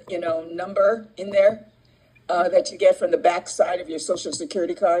 number in there that you get from the back side of your Social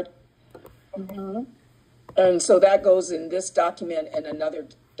Security card. Mm-hmm. And so that goes in this document and another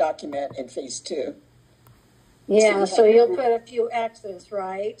document in phase 2. Yeah, so you'll put a few X's,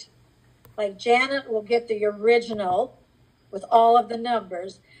 right? Like Janet will get the original with all of the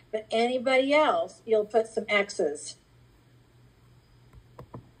numbers, but anybody else, you'll put some X's.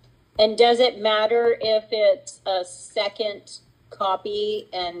 And does it matter if it's a second copy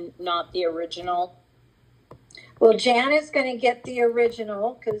and not the original? Well, Janet's going to get the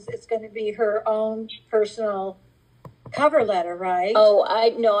original because it's going to be her own personal cover letter, right? Oh,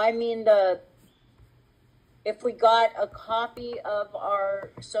 I mean if we got a copy of our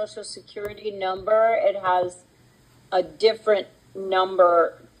Social Security number, it has a different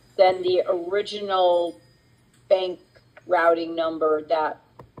number than the original bank routing number that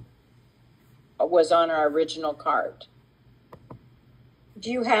was on our original card.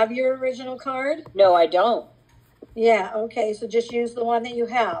 Do you have your original card? No, I don't. Yeah, okay, so just use the one that you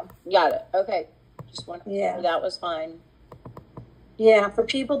have. Got it. Okay. Just want Yeah. that was fine. Yeah, for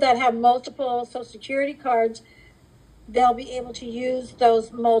people that have multiple Social Security cards, they'll be able to use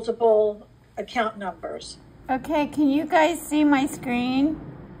those multiple account numbers. Okay, can you guys see my screen?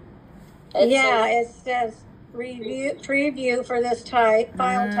 It says preview for this file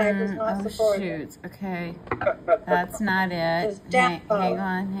type is not supported. Shoot. Okay, that's not it. Hang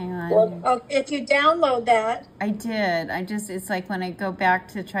on. Well, if you download that. I did. It's like when I go back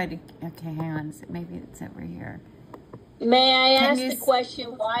to try to, okay, hang on. Maybe it's over here. May I ask the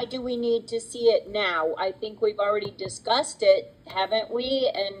question, why do we need to see it now? I think we've already discussed it, haven't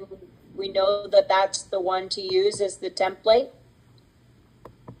we? And we know that that's the one to use as the template.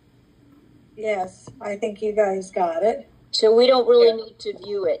 Yes, I think you guys got it. So we don't really need to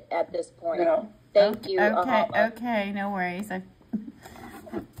view it at this point. No. Thank you. Okay, no worries.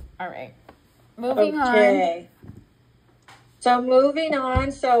 All right. Moving on. So moving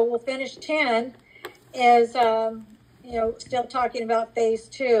on, so we'll finish 10 is, still talking about phase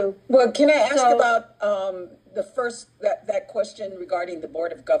 2. Well, can I ask about the first, that question regarding the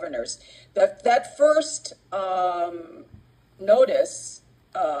Board of Governors? That first notice,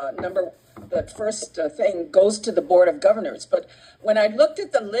 that first thing goes to the Board of Governors. But when I looked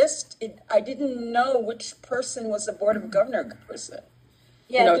at the list, I didn't know which person was the Board of Governor person.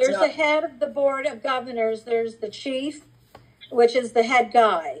 Yeah, there's the head of the Board of Governors. There's the chief, which is the head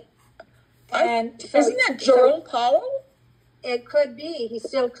guy. And isn't that Jerome Powell? It could be. He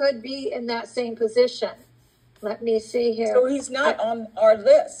still could be in that same position. Let me see here. So he's not on our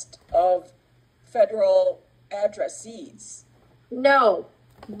list of federal addressees. No,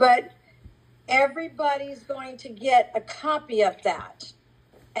 but everybody's going to get a copy of that.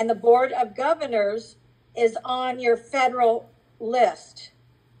 And the Board of Governors is on your federal list.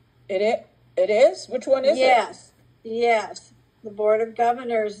 It is? Which one is it? Yes. The Board of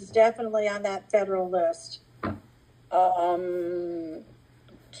Governors is definitely on that federal list. Can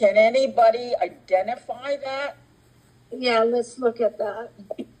anybody identify that? Yeah, let's look at that.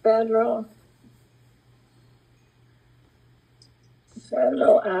 Federal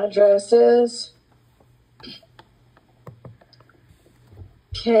addresses.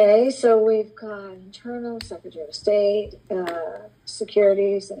 Okay, so we've got Internal, Secretary of State,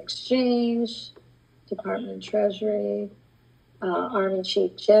 Securities and Exchange, Department of Treasury, Army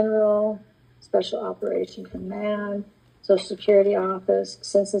Chief General, Special Operation Command, Social Security Office,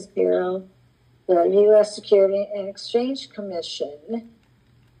 Census Bureau, the U.S. Security and Exchange Commission,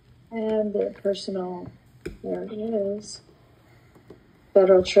 and the personal, there it is,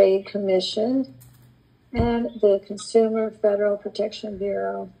 Federal Trade Commission, and the Consumer Federal Protection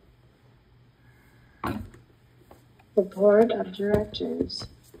Bureau, the Board of Directors.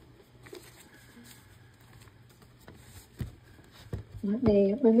 Let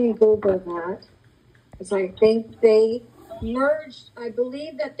me Google that, because I think they merged. I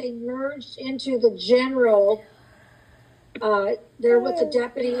believe that they merged into the general. There was a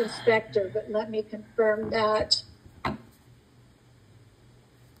deputy inspector, but let me confirm that.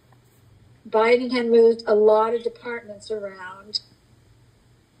 Biden had moved a lot of departments around.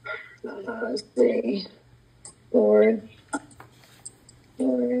 Let's see. Board.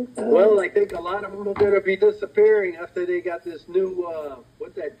 Well, I think a lot of them are going to be disappearing after they got this new,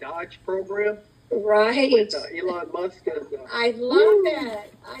 what's that, Dodge program? Right. With Elon Musk. And, I love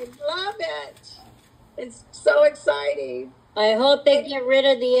it. It's so exciting. I hope they get rid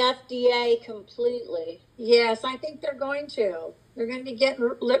of the FDA completely. Yes, I think they're going to. They're going to be getting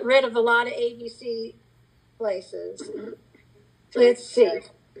rid of a lot of ABC places. Let's see.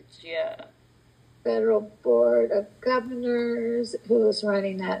 Yeah. Federal Board of Governors. Who is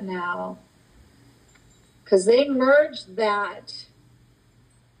running that now? Because they merged that.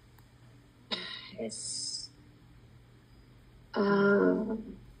 It's who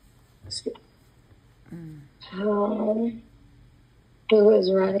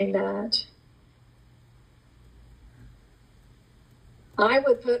is running that? I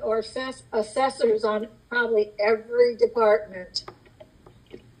would put assessors on probably every department.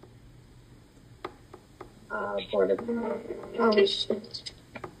 Board of shit.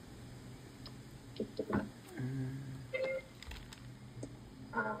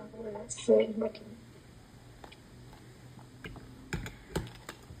 Let's see.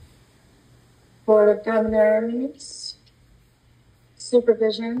 Board of Governors,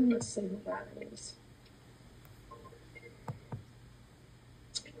 Supervision. Let's see what that is.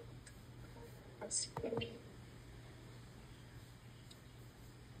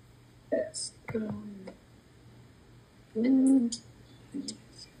 Let's go.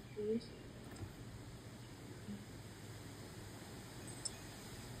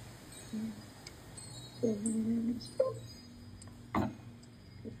 Okay,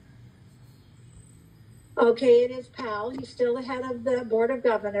 it is Powell. He's still ahead of the Board of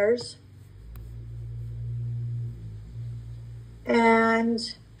Governors. And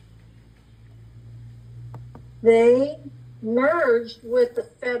they merged with the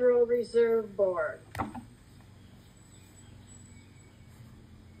Federal Reserve Board.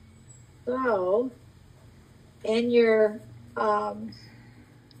 So, in your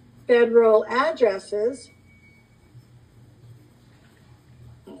federal addresses,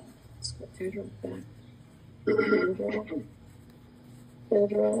 let's go federal back.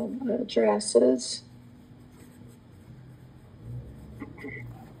 Federal addresses.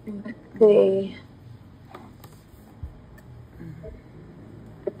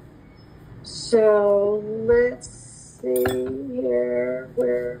 So let's see here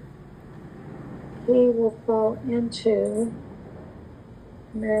where he will fall into.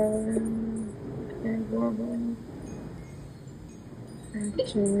 Maryland and Warburton.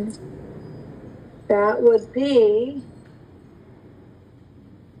 That would be,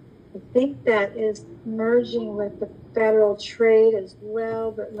 I think that is merging with the federal trade as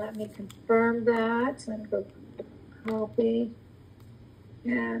well, but let me confirm that. So I'm going to go copy.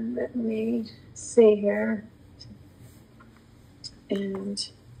 And let me see here. And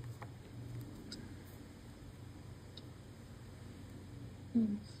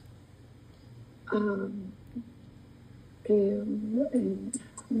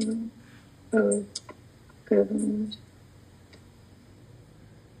government.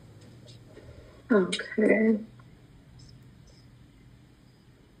 Okay.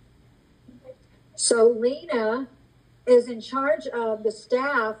 So Lena is in charge of the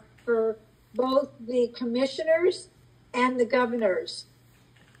staff for both the commissioners and the governors.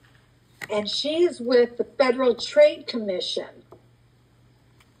 And she is with the Federal Trade Commission.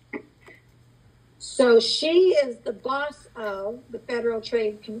 So she is the boss of the Federal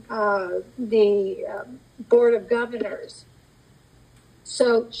Trade, Board of Governors.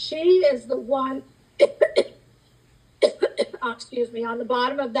 So she is the one, excuse me, on the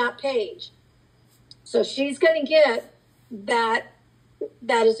bottom of that page. So she's going to get that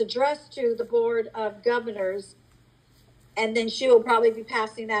is addressed to the Board of Governors, and then she will probably be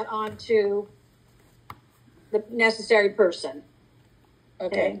passing that on to the necessary person.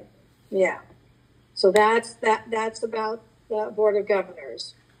 Okay. Yeah. So that's about the Board of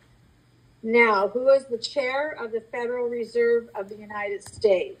Governors. Now, who is the chair of the Federal Reserve of the United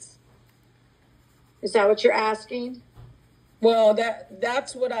States? Is that what you're asking? Well,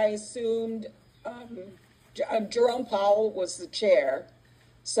 that's what I assumed. Jerome Powell was the chair,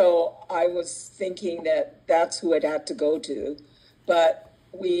 so I was thinking that that's who it had to go to. But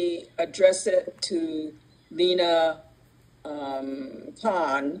we address it to Lena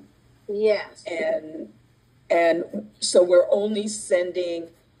Khan. Yes. And so we're sending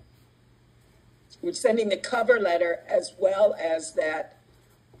the cover letter as well as that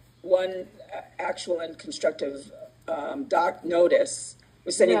one actual and constructive doc notice.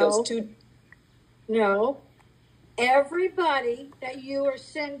 We're sending those two. No. Everybody that you are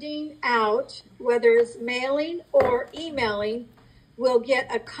sending out, whether it's mailing or emailing, will get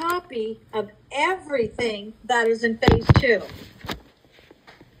a copy of everything that is in phase 2.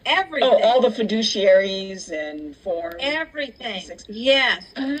 Everything. Oh, all the fiduciaries and forms. Everything. Yes.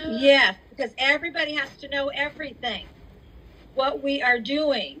 Yes. Because everybody has to know everything. What we are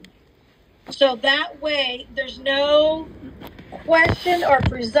doing. So that way there's no question or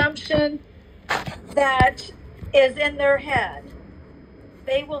presumption that is in their head.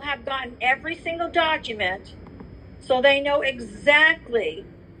 They will have gotten every single document so they know exactly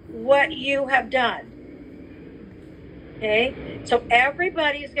what you have done. Okay? So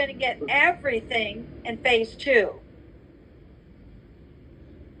everybody is going to get everything in phase 2.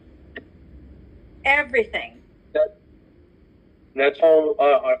 Everything. That's all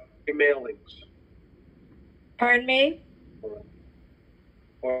our mailings. Pardon me?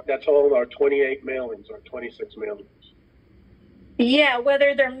 Or that's all our 28 mailings or 26 mailings. Yeah,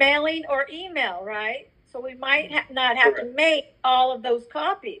 whether they're mailing or email, right? So we might not have to make all of those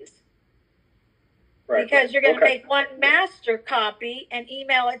copies. Right. Because you're going to make one master copy and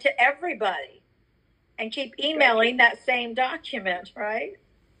email it to everybody. And keep emailing that same document, right?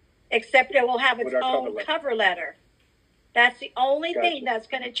 Except it will have its own cover letter. That's the only thing that's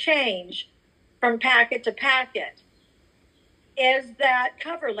going to change from packet to packet is that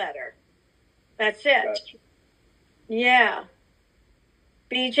cover letter. That's it. Yeah.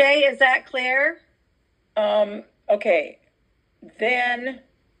 BJ, is that clear? Okay. Then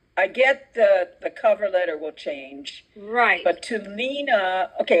I get the cover letter will change, Right. but to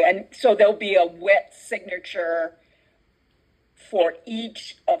Lena, okay, and so there'll be a wet signature for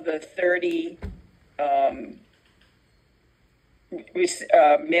each of the 30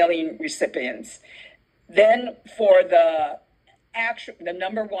 mailing recipients. Then for the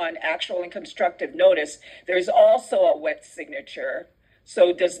number one, actual and constructive notice, there's also a wet signature.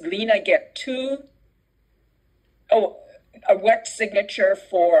 So does Lena get a wet signature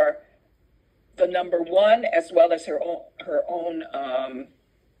for the number one as well as her own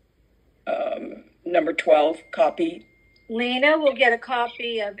number 12 copy? Lena will get a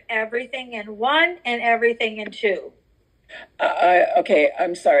copy of everything in 1 and everything in 2. Okay,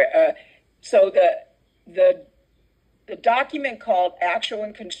 I'm sorry. So the document called actual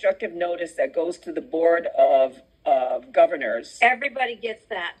and constructive notice that goes to the Board of Governors. Everybody gets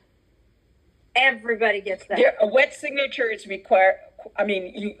that. Everybody gets that. A wet signature is required. I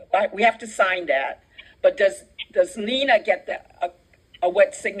mean, we have to sign that. But does Lena get a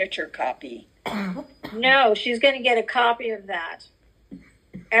wet signature copy? No, she's going to get a copy of that.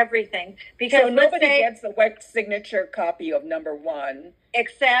 Everything. Because so nobody gets a wet signature copy of number one.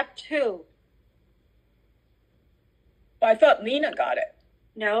 Except who? Well, I thought Lena got it.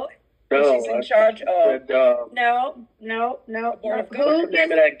 No. No, she's in charge of. No. Board of What's the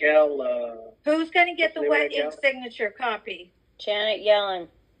name of that gal? Who's going to get the wet ink signature copy? Janet Yellen.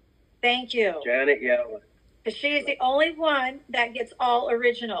 Thank you. Janet Yellen. Because she's the only one that gets all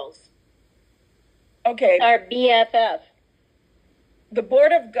originals. Okay. Our BFF. The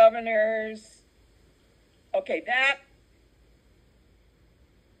Board of Governors. Okay, that.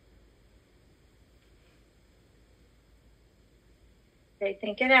 Okay,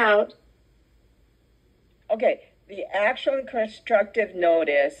 think it out. Okay, the actual and constructive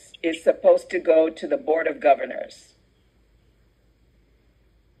notice is supposed to go to the Board of Governors.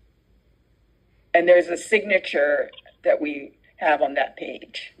 And there's a signature that we have on that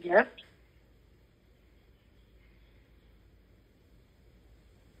page. Yep.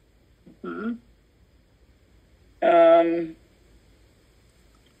 Mm-hmm.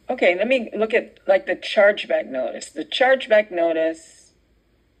 Okay, let me look at like the chargeback notice. The chargeback notice.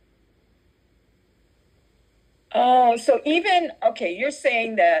 Oh, so you're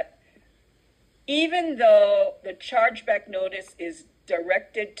saying that even though the chargeback notice is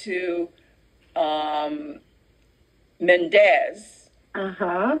directed to Mendez,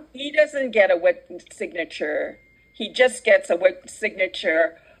 he doesn't get a wet signature. He just gets a wet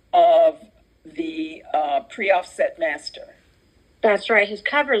signature of the pre-offset master. That's right, his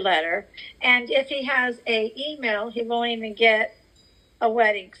cover letter. And if he has a email, he won't even get a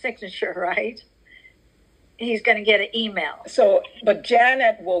wedding signature, right? He's going to get an email. So, but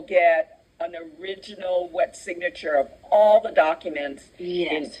Janet will get an original wet signature of all the documents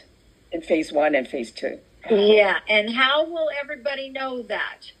in phase 1 and phase 2. Yeah, and how will everybody know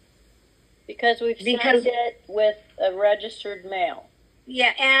that? Because we've signed it with a registered mail.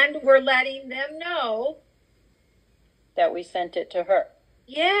 Yeah, and we're letting them know that we sent it to her.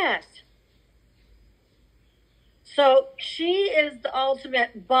 Yes. So she is the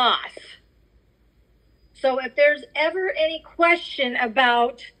ultimate boss. So if there's ever any question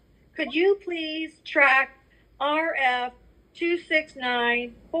about, could you please track RF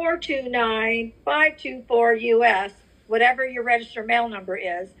 269-429-524 US, whatever your registered mail number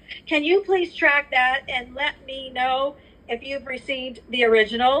is, can you please track that and let me know if you've received the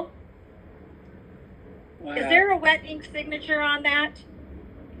original? Wow. Is there a wet ink signature on that?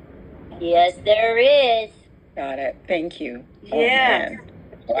 Yes, there is. Got it. Thank you. Yes.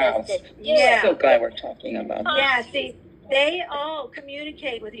 Oh, wow. Yeah. I'm so glad we're talking about this. Yeah, see, they all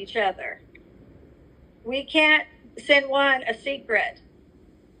communicate with each other. We can't send one a secret.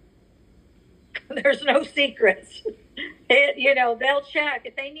 There's no secrets. They'll check.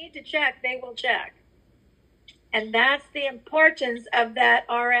 If they need to check, they will check. And that's the importance of that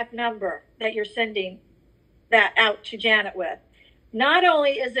RF number that you're sending that out to Janet with. Not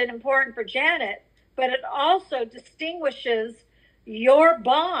only is it important for Janet, but it also distinguishes your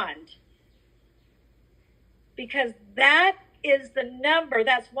bond, because that is the number,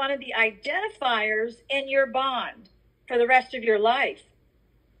 that's one of the identifiers in your bond for the rest of your life.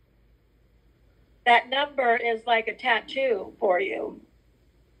 That number is like a tattoo for you.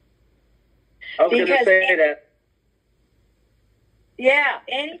 I was going to say that. Yeah,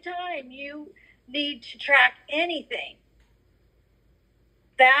 anytime you need to track anything,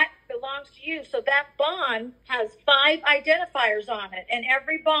 that belongs to you. So that bond has 5 identifiers on it. And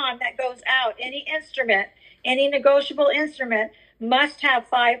every bond that goes out, any instrument, any negotiable instrument, must have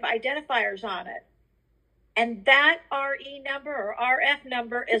 5 identifiers on it. And that RE number or RF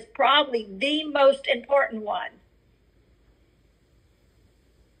number is probably the most important one.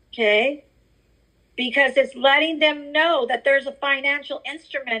 Okay? Because it's letting them know that there's a financial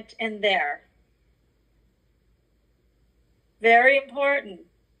instrument in there. Very important.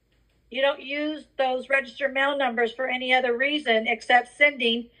 You don't use those registered mail numbers for any other reason except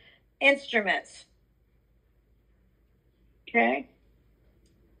sending instruments. Okay?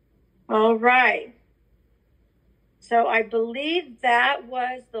 All right. So I believe that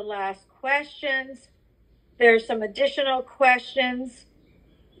was the last questions. There's some additional questions.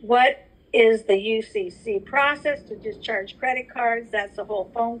 What is the UCC process to discharge credit cards? That's the whole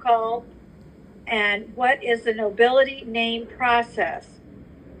phone call. And what is the nobility name process?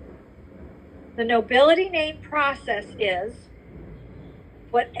 The nobility name process is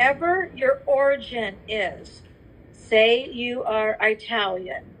whatever your origin is. Say you are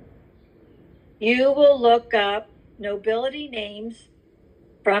Italian. You will look up nobility names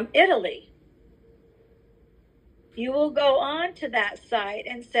from Italy. You will go on to that site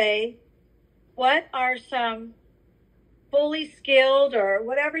and say, what are some fully skilled or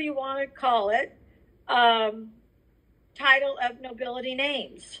whatever you want to call it, title of nobility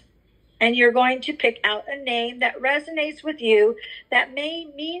names. And you're going to pick out a name that resonates with you, that may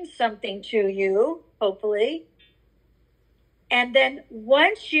mean something to you, hopefully. And then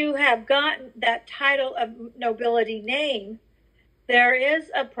once you have gotten that title of nobility name, there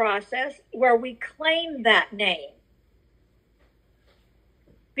is a process where we claim that name.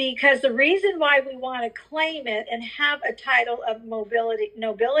 Because the reason why we want to claim it and have a title of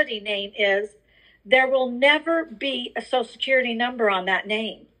nobility name is there will never be a social security number on that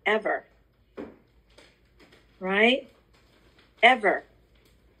name, ever. Right? Ever.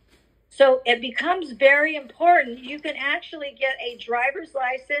 So it becomes very important. You can actually get a driver's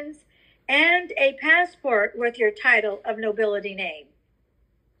license and a passport with your title of nobility name.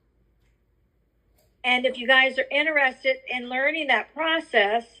 And if you guys are interested in learning that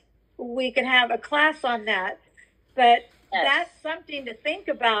process, we can have a class on that. But that's something to think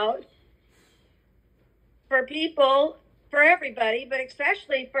about for people, for everybody, but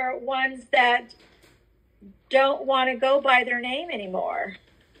especially for ones that don't want to go by their name anymore.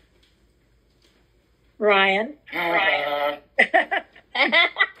 Ryan. Not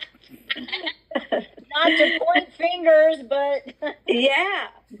to point fingers, but yeah.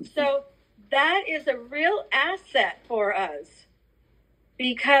 So that is a real asset for us,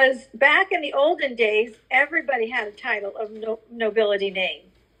 because back in the olden days, everybody had a title of nobility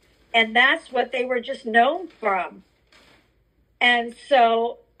name, and that's what they were just known from. And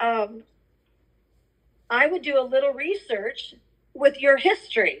so I would do a little research with your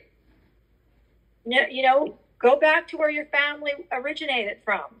history. You know, go back to where your family originated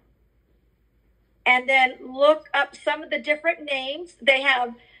from, and then look up some of the different names. They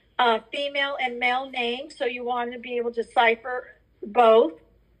have female and male names, so you want to be able to cipher both.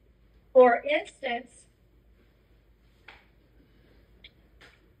 For instance,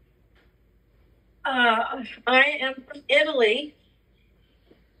 I am from Italy,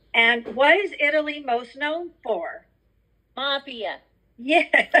 and what is Italy most known for? mafia.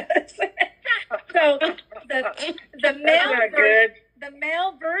 Yes. So the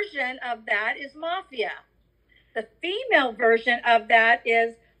male version of that is mafia. The female version of that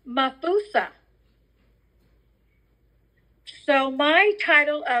is mafusa. So my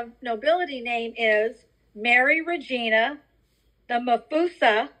title of nobility name is Mary Regina, the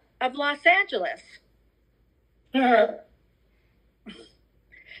Mafusa of Los Angeles.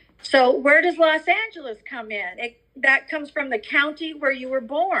 So where does Los Angeles come in? That comes from the county where you were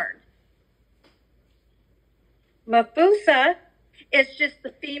born. Mafusa is just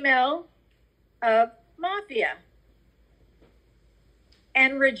the female of mafia.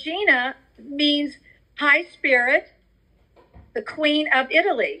 And Regina means high spirit, the queen of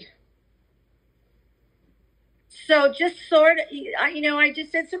Italy. So just sort of, you know, I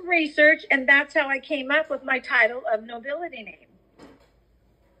just did some research, and that's how I came up with my title of nobility name.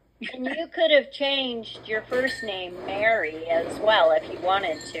 And you could have changed your first name, Mary, as well, if you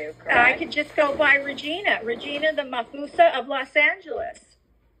wanted to, correct? I could just go by Regina. Regina, the Mafusa of Los Angeles.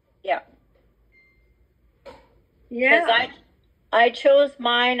 Yeah. Yeah. I chose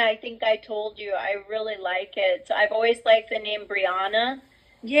mine. I think I told you I really like it. I've always liked the name Brianna.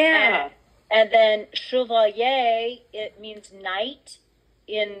 Yeah. And then Chevalier, it means knight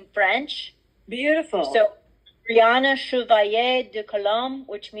in French. Beautiful. So Brianna Chevalier de Colombe,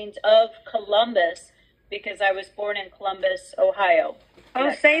 which means of Columbus, because I was born in Columbus, Ohio.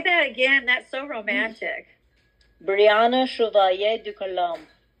 Oh, say that again. That's so romantic. Brianna Chevalier de Colombe.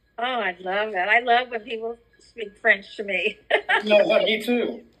 Oh, I love it. I love when people speak French to me. No, me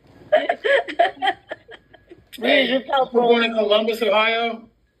too. Hey, We're born in Columbus, Ohio.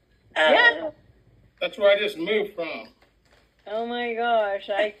 yeah. That's where I just moved from. Oh my gosh,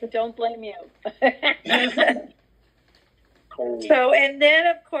 I don't blame you. So, and then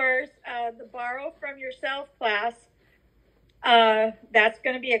of course, the borrow from yourself class, that's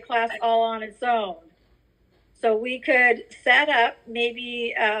going to be a class all on its own. So we could set up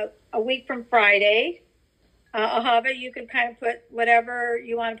maybe a week from Friday. Ahava, you can kind of put whatever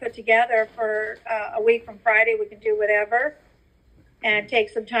you want to put together for a week from Friday. We can do whatever and take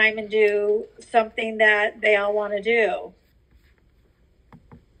some time and do something that they all want to do.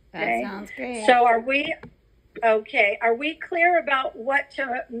 That sounds great. So are we clear about what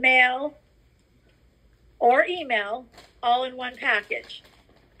to mail or email all in one package?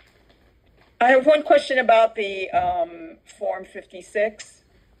 I have one question about the Form 56.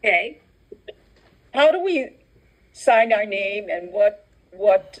 Okay. How do we sign our name, and what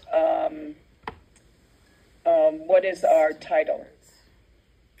is our title?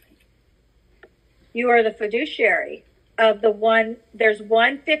 You are the fiduciary of the one. There's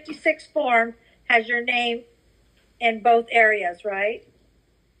 156 form has your name in both areas, right?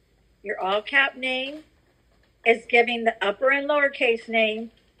 Your all cap name is giving the upper and lowercase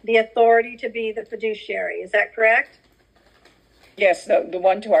name the authority to be the fiduciary. Is that correct? Yes, the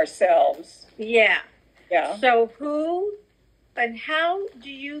one to ourselves. Yeah. Yeah. So who and how do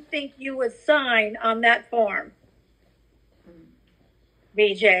you think you would sign on that form?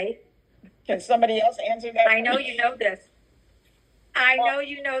 BJ? Can somebody else answer that? I know you know this. I know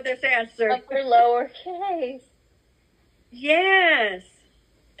you know this answer. Upper lowercase. Yes.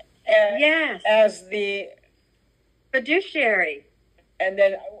 Yes. As the Fiduciary. and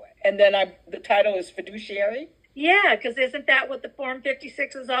then the title is fiduciary. Yeah, because isn't that what the Form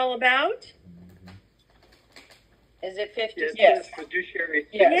 56 is all about? Is it 50? Yes. Fiduciary.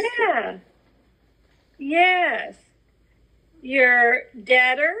 Yes. Yeah. Yes. Your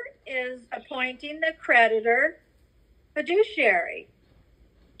debtor is appointing the creditor fiduciary.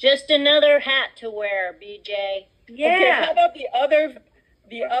 Just another hat to wear, BJ. Yeah. Okay, how about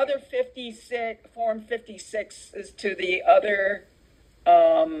the other 56 Form 56 is to the other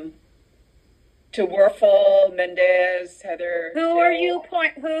to Werfel, Mendez, Heather. Who are you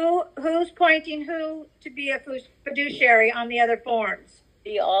who's pointing who to be a fiduciary on the other forms?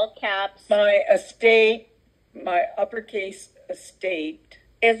 The all caps. My estate, my uppercase estate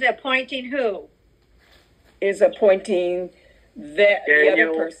Is appointing who? is appointing the other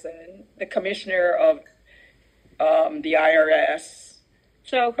Daniel. person, the commissioner of the IRS.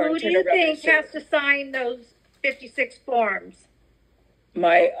 So Or who do you Internal Revenue think has to sign those 56 forms?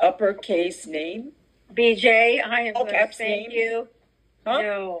 My uppercase name. BJ, I am All going to caps spank name? you. Huh?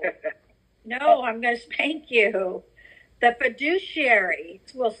 No, I'm going to spank you. The fiduciary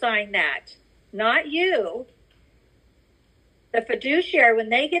will sign that, not you. The fiduciary, when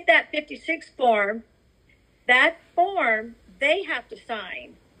they get that 56 form, that form they have to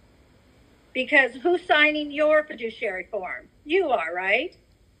sign. Because who's signing your fiduciary form? You are, right?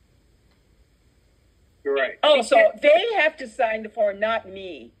 You're right. Oh, so they have to sign the form, not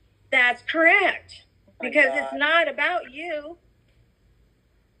me. That's correct. My Because God. it's not about you,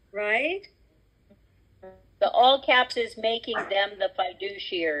 right? The all caps is making them the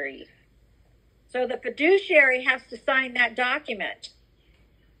fiduciary. So the fiduciary has to sign that document.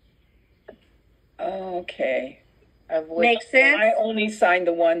 Okay. Of which Makes sense? I only signed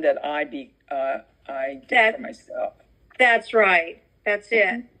the one that I did That- for myself. That's right. That's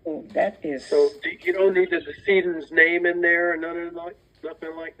it. Oh, that is. So you don't need the decedent's name in there or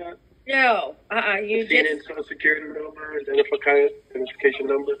nothing like that? No, you Decedent, just, social security number, identification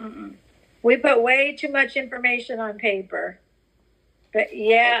number? we put way too much information on paper. But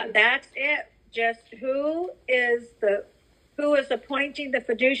yeah, that's it. Just who is appointing the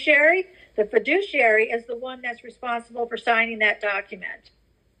fiduciary? The fiduciary is the one that's responsible for signing that document.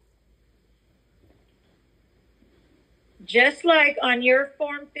 Just like on your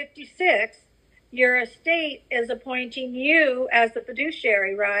Form 56, your estate is appointing you as the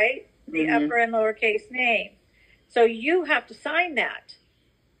fiduciary, right? The upper and lowercase name. So you have to sign that.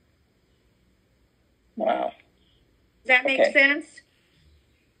 Wow. Does that make Okay. sense?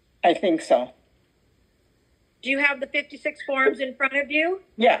 I think so. Do you have the 56 forms in front of you?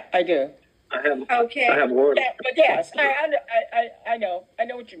 Yeah, I do. I have Okay. one. Yeah, but yes, I know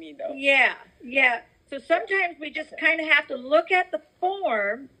what you mean though. Yeah. So sometimes we just kind of have to look at the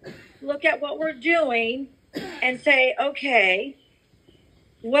form, look at what we're doing, and say, okay,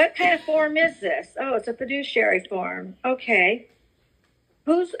 what kind of form is this? Oh, it's a fiduciary form. Okay.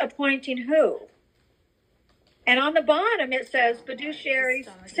 Who's appointing who? And on the bottom, it says fiduciary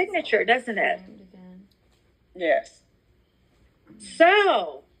signature, doesn't it? Yes.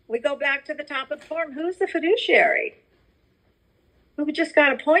 So we go back to the top of the form. Who's the fiduciary? Who just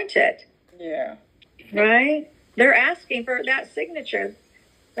got appointed? Yeah. Right? They're asking for that signature.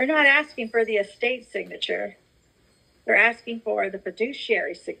 They're not asking for the estate signature. They're asking for the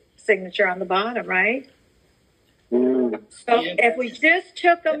fiduciary signature on the bottom, right? So if we just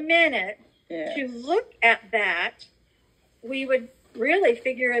took a minute to look at that, we would really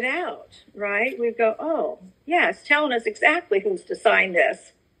figure it out, right? We'd go, oh, yeah, it's telling us exactly who's to sign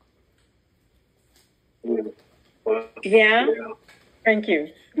this. Yeah? Thank you.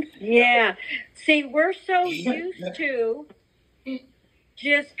 Yeah. See, we're so used to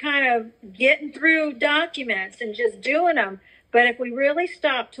just kind of getting through documents and just doing them. But if we really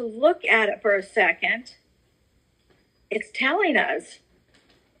stop to look at it for a second, it's telling us.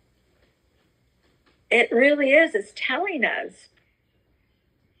 It really is. It's telling us.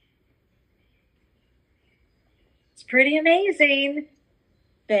 It's pretty amazing.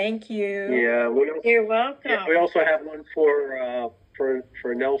 Thank you. Yeah, You're welcome. we also have one for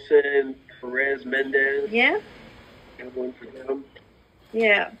Nelson Perez Mendez. Yeah. We have one for them.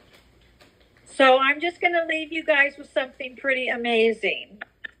 Yeah. So I'm just going to leave you guys with something pretty amazing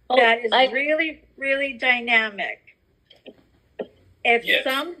that is really, really dynamic. If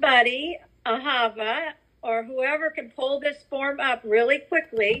somebody, Ahava, or whoever can pull this form up really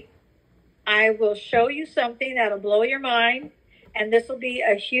quickly, I will show you something that'll blow your mind, and this will be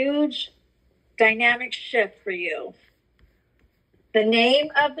a huge dynamic shift for you. The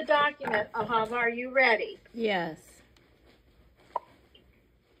name of the document, Ahava, are you ready? Yes.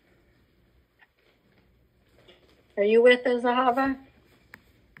 Are you with us, Ahava?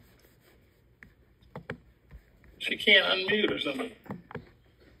 She can't unmute or something.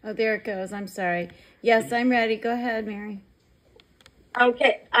 Oh, there it goes. I'm sorry. Yes, I'm ready. Go ahead, Mary.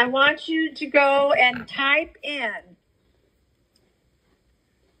 Okay, I want you to go and type in.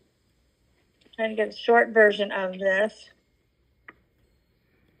 Trying to get a short version of this.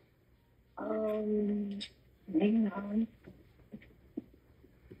 Hang on.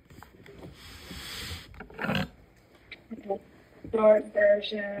 Short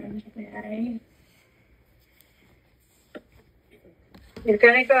version, Mary. You're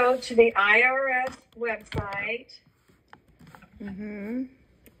going to go to the IRS website. Mm-hmm.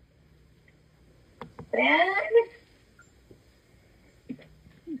 Then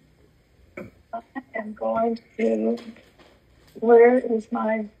I am going to, where is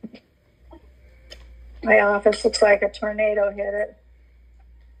my office looks like a tornado hit it.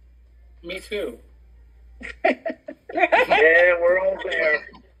 Me too. Yeah, we're all there.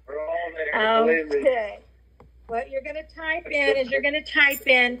 We're all there. Believe me. Okay. What you're going to type in is you're going to type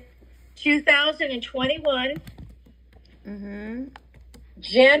in 2021 Mm-hmm.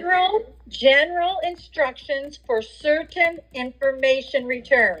 general instructions for certain information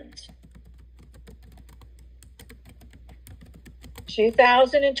returns.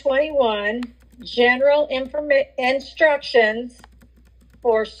 2021 general instructions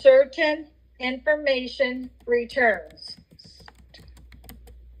for certain information returns.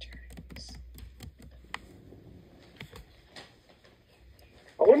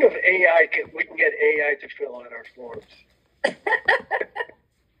 I wonder if we can get AI to fill out our forms.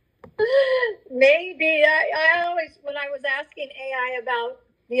 Maybe. I always, when I was asking AI about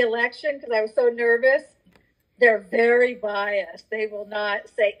the election, because I was so nervous, they're very biased. They will not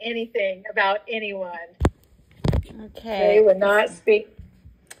say anything about anyone. Okay. They would not speak.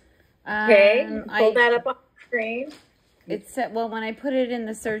 Okay, pull that up on the screen. It said, well, when I put it in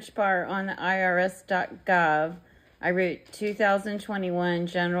the search bar on the irs.gov, I wrote 2021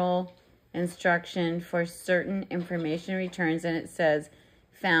 general instruction for certain information returns, and it says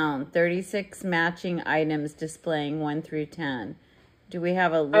found 36 matching items displaying 1 through 10. Do we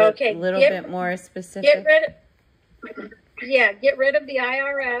have a little bit more specific? Get rid of the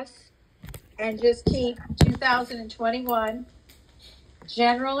IRS and just keep 2021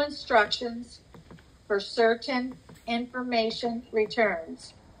 general instructions for certain information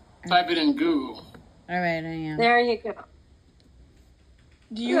returns. Type it in Google. All right, I am. There you go.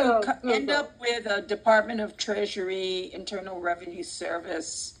 Do you end up with a Department of Treasury Internal Revenue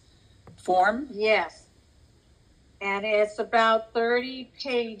Service form? Yes. And it's about 30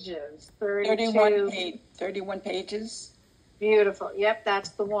 pages. 31 pages. Beautiful. Yep,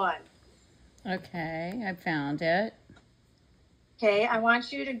 that's the one. Okay, I found it. Okay, I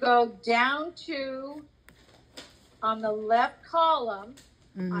want you to go down to, on the left column,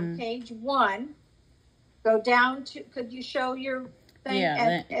 on page 1, go down to, could you show your thing?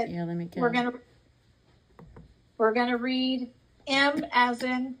 Yeah, And let me go. We're gonna read M as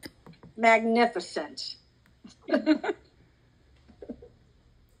in magnificent.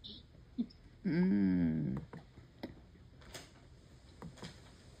 Mm.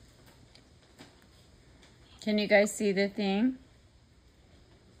 Can you guys see the thing?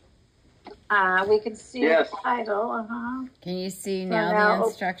 We can see Yes. the title. Can you see So now now- the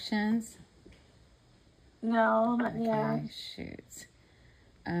instructions? No, not yet. Okay, shoot.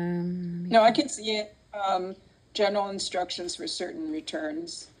 No, I can see it. General instructions for certain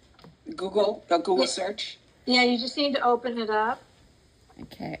returns. A Google search. Yeah, you just need to open it up.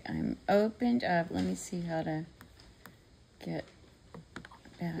 Okay, I'm opened up. Let me see how to get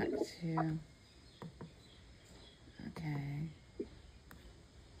back to. Okay.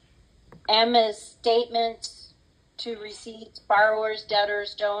 M is statements to receipts, borrowers,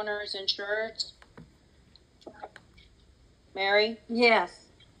 debtors, donors, insureds. Mary? Yes.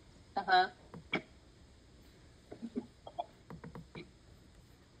 Uh-huh.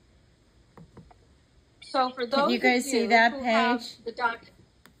 So for those you guys of see you that who have page? the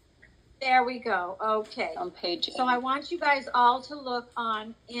there we go. Okay. On page 8. So I want you guys all to look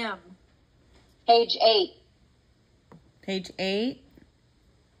on M. Page 8. Page 8?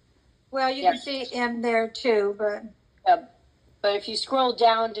 Well, you Yes. can see M there too, but Yep. But if you scroll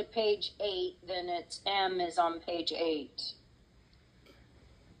down to page 8, then it's M is on page 8.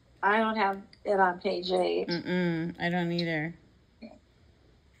 I don't have it on page 8. I don't either.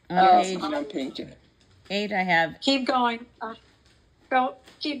 On Oh. page On page 8, I have. Keep going.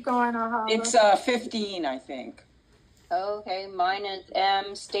 Keep going. It's 15, I think. Okay, mine is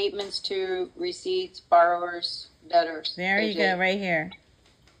M, statements to receipts, borrowers, debtors. There you Page go, 8. right here.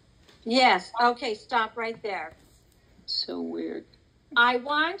 Yes. Okay. Stop right there. So weird. I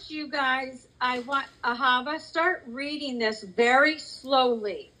want you guys. Ahava, start reading this very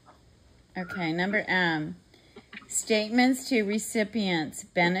slowly. Okay, number M. Statements to recipients,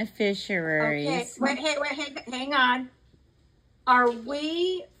 beneficiaries. Okay. Wait. Hang on. Are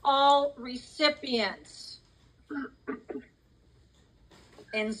we all recipients?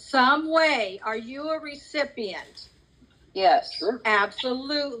 In some way, are you a recipient? Yes. Sure.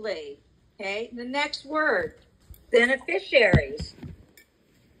 Absolutely. Okay. The next word, beneficiaries.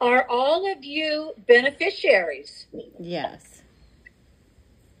 Are all of you beneficiaries? Yes.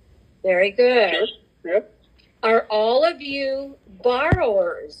 Very good. Sure. Yep. Are all of you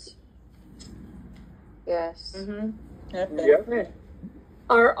borrowers? Yes. Yep.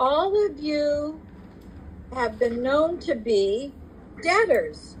 Are all of you have been known to be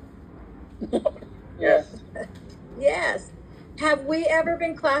debtors? Yes. Yes. Have we ever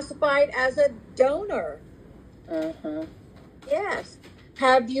been classified as a donor? Yes.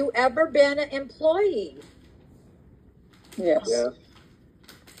 Have you ever been an employee? Yes. Yes.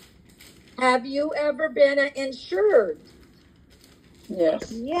 Have you ever been an insured?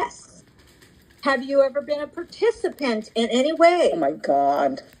 Yes. Yes. Have you ever been a participant in any way? Oh my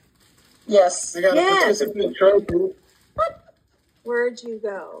God. Yes. I got Yes. a participant trophy. Where'd you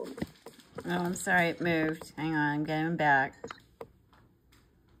go? Oh, I'm sorry, it moved. Hang on, I'm getting back.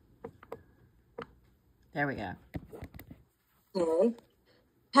 There we go. Okay.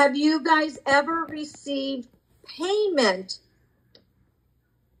 Have you guys ever received payment?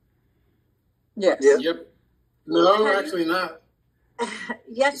 Yes. Yep. No, Have you- actually not.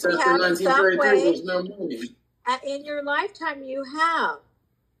 Yes, we Since have in some 1933, way. there's no money. In your lifetime, you have.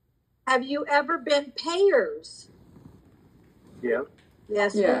 Have you ever been payers? Yeah.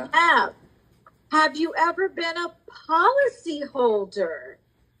 Yes, Yeah. we have. Have you ever been a policy holder?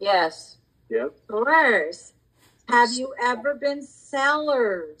 Yes. Yep. Of course. Have you ever been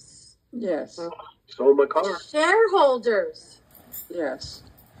sellers? Yes. Sold my car. Shareholders? Yes.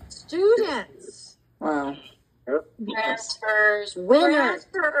 Students? Wow. Yep. Transfers, winners,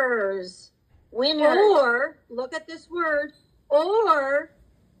 Transferors? winners. Or, look at this word, or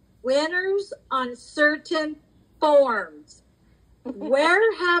winners on certain forms.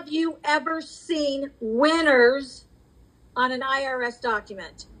 Where have you ever seen winners on an IRS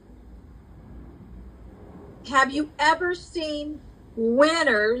document? Have you ever seen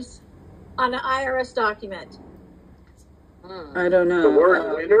winners on an IRS document? I don't know. The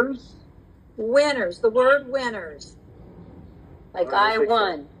word winners? Winners, the word winners. Like I I don't think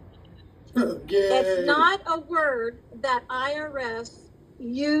so. won. It's not a word that IRS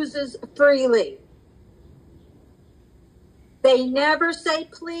uses freely. They never say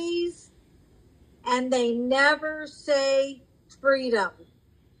please, and they never say freedom.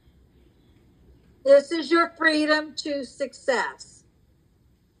 This is your freedom to success.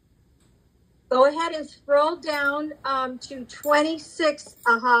 Go ahead and scroll down to 26,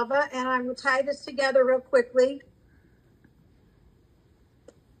 Ahava, and I'm going to tie this together real quickly.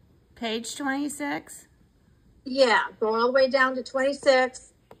 Page 26? Yeah, go all the way down to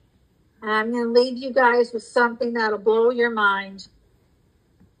 26. And I'm going to leave you guys with something that'll blow your mind.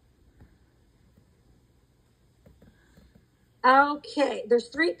 Okay, there's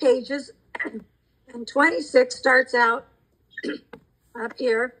 3 pages, and 26 starts out up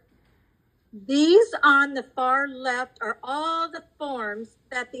here. These on the far left are all the forms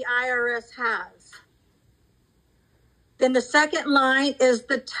that the IRS has. Then the second line is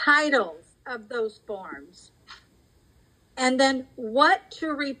the titles of those forms. And then what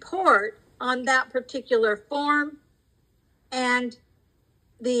to report on that particular form. And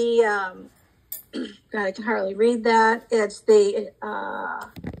the, God, I can hardly read that. It's the,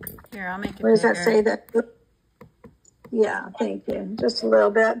 Here, I'll make it what does bigger. that say? That, yeah, thank you. Just a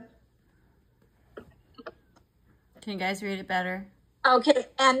little bit. Can you guys read it better? Okay,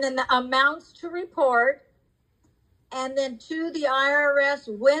 and then the amounts to report, and then to the IRS,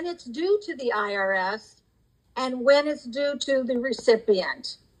 when it's due to the IRS, and when it's due to the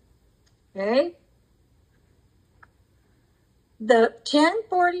recipient. Okay? The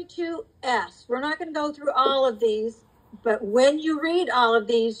 1042S, we're not going to go through all of these, but when you read all of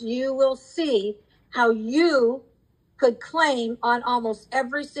these, you will see how you could claim on almost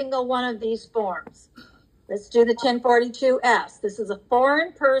every single one of these forms. Let's do the 1042S. This is a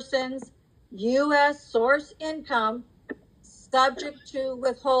foreign person's U.S. source income subject to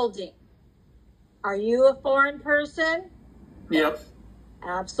withholding. Are you a foreign person? Yep.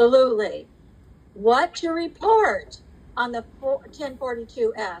 Absolutely. What to report on the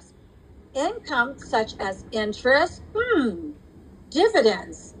 1042S? Income such as interest,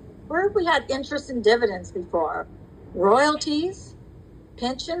 dividends. Where have we had interest and dividends before? Royalties,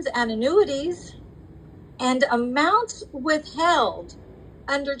 pensions and annuities, and amounts withheld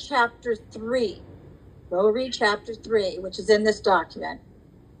under Chapter 3. Go read Chapter 3, which is in this document.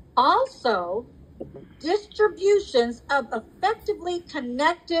 Also, distributions of effectively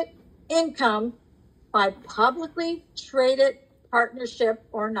connected income by publicly traded partnership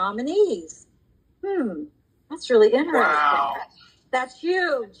or nominees. That's really interesting. Wow. That's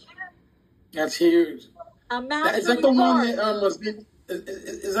huge. That's huge. Amount Is to that the one report. that was?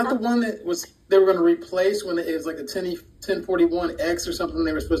 Is that the one that was? They were going to replace when it was like a 1041X or something.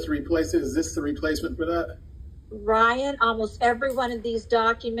 They were supposed to replace it. Is this the replacement for that? Ryan, almost every one of these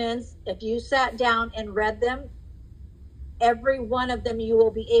documents, if you sat down and read them, every one of them you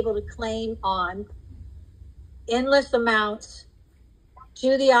will be able to claim on endless amounts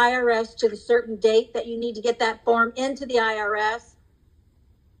to the IRS to the certain date that you need to get that form into the IRS.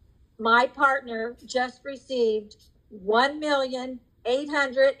 My partner just received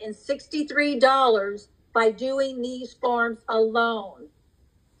 $1,863 by doing these forms alone.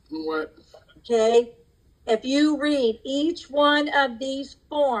 What? Okay. If you read each one of these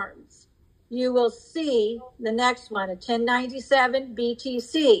forms, you will see the next one, a 1097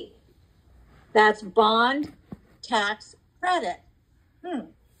 BTC. That's bond tax credit.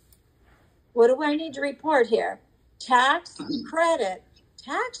 What do I need to report here? Tax credit.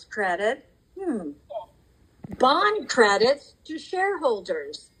 Tax credit? Bond credits to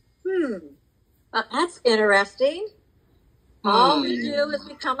shareholders. That's interesting. All we do is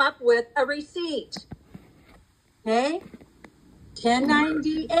we come up with a receipt. Okay?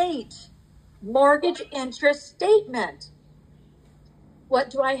 1098, mortgage interest statement.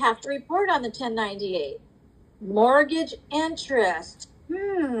 What do I have to report on the 1098? Mortgage interest.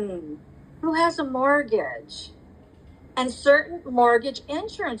 Who has a mortgage? And certain mortgage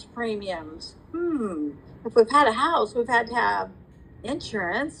insurance premiums. If we've had a house, we've had to have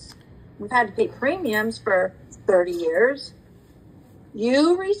insurance. We've had to pay premiums for 30 years.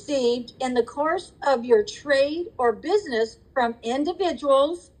 You received in the course of your trade or business from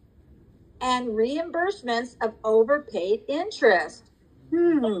individuals and reimbursements of overpaid interest.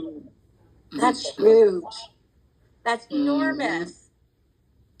 That's huge. That's enormous.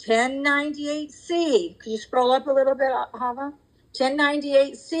 1098C. Could you scroll up a little bit, Hava?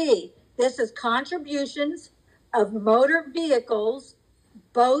 1098C. This is contributions of motor vehicles,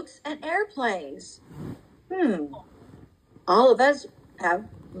 boats, and airplanes. All of us have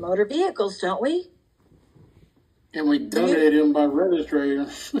motor vehicles, don't we? And we donated them by registration.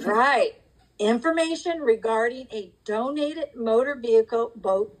 Right. Information regarding a donated motor vehicle,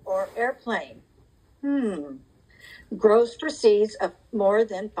 boat, or airplane. Gross proceeds of more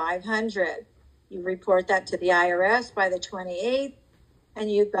than 500. You report that to the IRS by the 28th,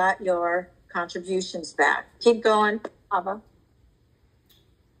 and you got your contributions back. Keep going, Ava.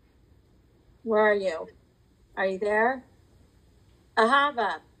 Where are you? Are you there?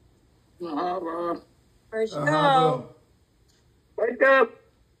 Ahava. Where'd you go? Wake up.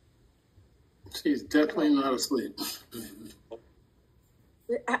 She's definitely not asleep.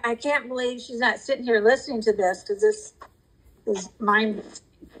 I can't believe she's not sitting here listening to this, because this is mind.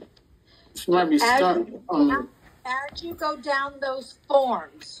 She might be stuck. As you go down those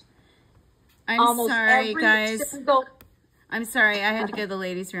forms, I'm sorry, guys. I'm sorry, I had to go to the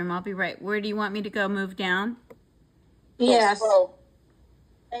ladies' room. I'll be right. Where do you want me to go? Move down? Yes. Well,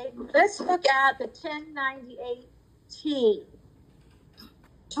 let's look at the 1098T.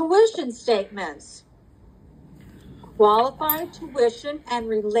 Tuition statements. Qualified tuition and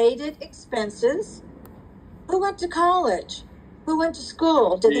related expenses. Who went to college? Who went to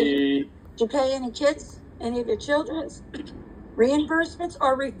school? Did you pay any kids? Any of your children's? Reimbursements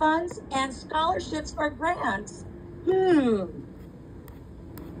or refunds and scholarships or grants.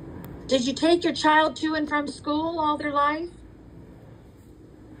 Did you take your child to and from school all their life?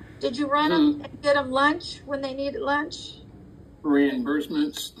 Did you run them and get them lunch when they needed lunch?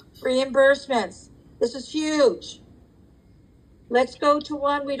 Reimbursements. This is huge. Let's go to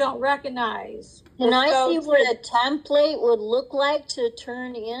one we don't recognize. Can I see what a template would look like to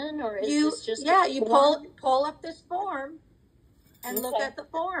turn in, or is this just you pull up this form and look at the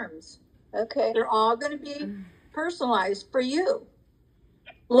forms. Okay. They're all going to be personalized for you.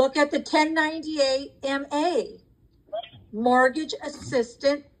 Look at the 1098 MA, mortgage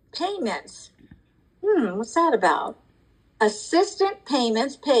assistant payments. What's that about? Assistant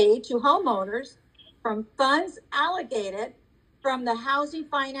payments paid to homeowners from funds allocated from the Housing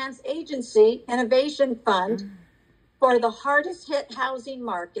Finance Agency Innovation Fund for the hardest hit housing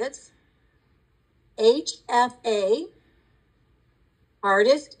markets, HFA,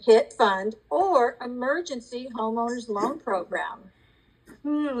 Hardest Hit Fund, or Emergency Homeowners Loan Program.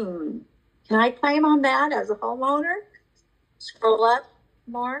 Can I claim on that as a homeowner? Scroll up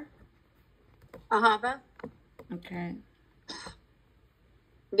more. Ahava. Okay.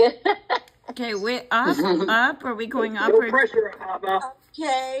 Okay, we're up. Are we going up? No pressure, Ahava.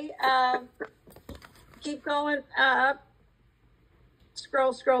 Okay. Keep going up.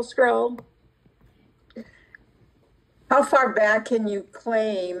 Scroll. How far back can you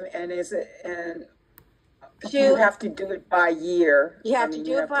claim, and you have to do it by year? You have to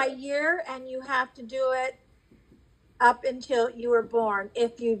do it by year, and you have to do it up until you were born.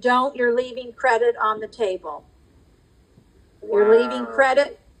 If you don't, you're leaving credit on the table. Wow. You're leaving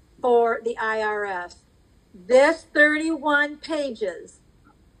credit for the IRS. This 31 pages,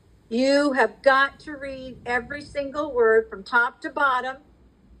 you have got to read every single word from top to bottom.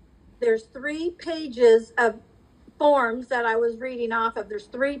 There's 3 pages of forms that I was reading off of. There's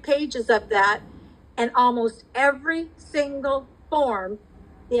 3 pages of that, and almost every single form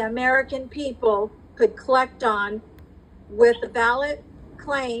the American people could collect on with a valid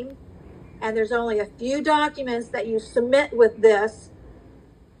claim, and there's only a few documents that you submit with this,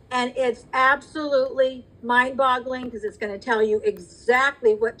 and it's absolutely mind-boggling because it's going to tell you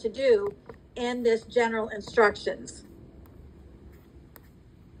exactly what to do in this general instructions.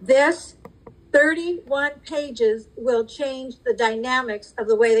 This 31 pages will change the dynamics of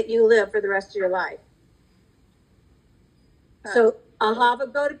the way that you live for the rest of your life. So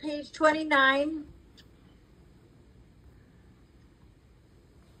Ahava, go to page 29.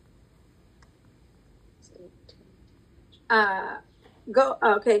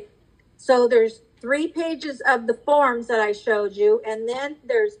 Okay. So there's 3 pages of the forms that I showed you, and then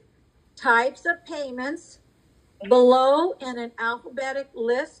there's types of payments below in an alphabetic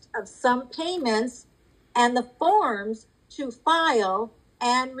list of some payments and the forms to file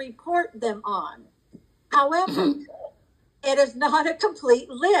and report them on. However, it is not a complete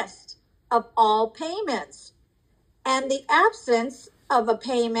list of all payments, and the absence of a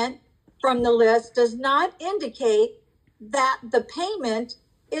payment from the list does not indicate that the payment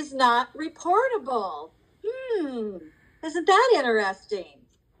is not reportable. Isn't that interesting?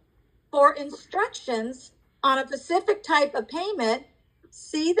 For instructions on a specific type of payment,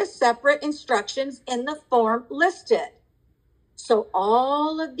 see the separate instructions in the form listed. So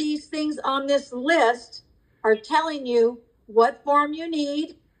all of these things on this list are telling you what form you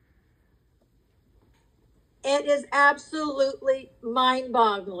need. It is absolutely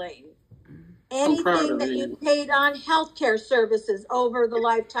mind-boggling. Anything that you paid on healthcare services over the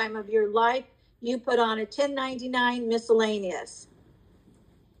lifetime of your life, you put on a 1099 miscellaneous.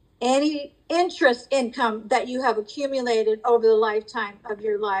 Any interest income that you have accumulated over the lifetime of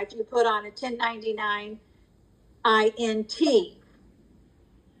your life, you put on a 1099 INT.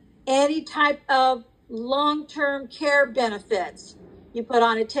 Any type of long-term care benefits, you put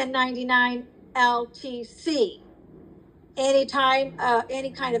on a 1099 LTC. Anytime,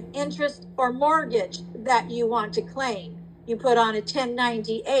 any kind of interest or mortgage that you want to claim, you put on a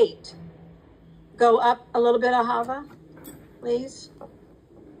 1098. Go up a little bit, Ahava, please.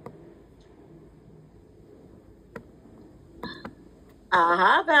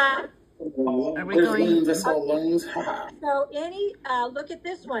 Ahava. Are we going? That's all loans. So look at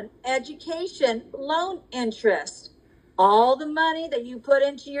this one, education loan interest. All the money that you put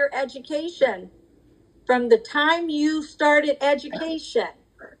into your education from the time you started education,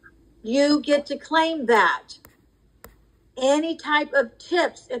 you get to claim that. Any type of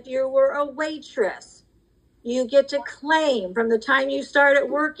tips, if you were a waitress, you get to claim from the time you started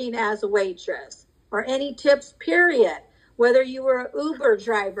working as a waitress, or any tips, period. Whether you were an Uber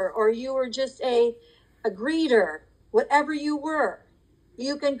driver or you were just a greeter, whatever you were,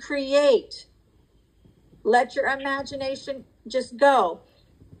 you can create. Let your imagination just go.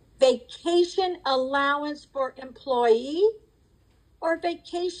 Vacation allowance for employee or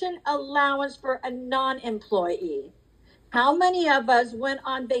vacation allowance for a non-employee. How many of us went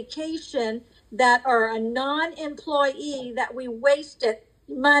on vacation that are a non-employee that we wasted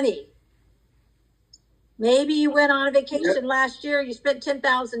money? Maybe you went on a vacation last year, you spent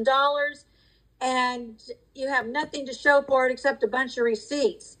 $10,000 and you have nothing to show for it except a bunch of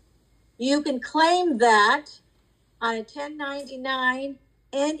receipts. You can claim that on a 1099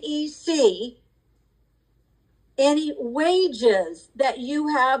 NEC, any wages that you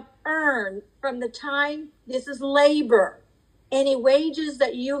have earned from the time, this is labor, any wages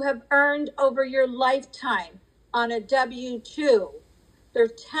that you have earned over your lifetime on a W-2. They're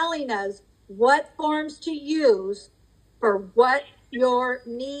telling us what forms to use for what your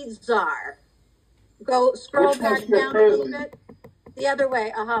needs are. Go scroll back down a little bit. The other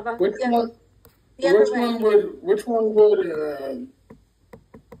way, Ahava. Which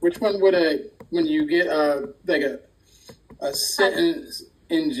one would when you get like a sentence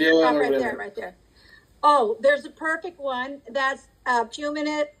in jail or whatever? Right there. Oh, there's a perfect one. That's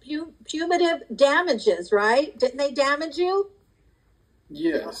punitive damages, right? Didn't they damage you?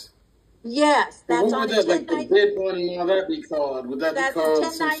 Yes. Yes, that's what on would that, like the bid one and all that be called? Would that be called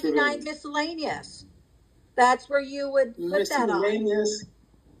 1099 miscellaneous? That's where you would put that on.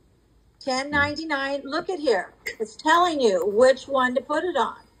 1099, look at here. It's telling you which one to put it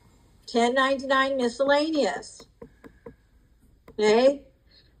on. 1099 miscellaneous. Okay?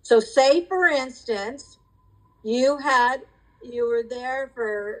 So say, for instance, you were there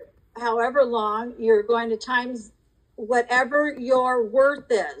for however long, you're going to times whatever your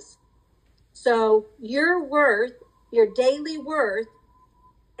worth is. So your daily worth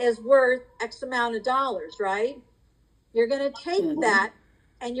is worth X amount of dollars, right? You're going to take that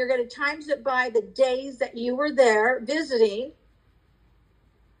and you're going to times it by the days that you were there visiting.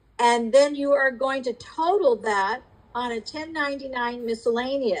 And then you are going to total that on a 1099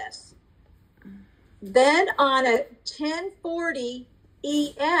 miscellaneous. Then on a 1040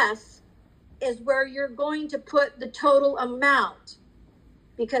 ES is where you're going to put the total amount,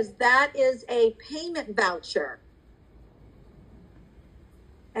 because that is a payment voucher.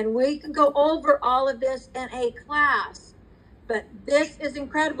 And we can go over all of this in a class, but this is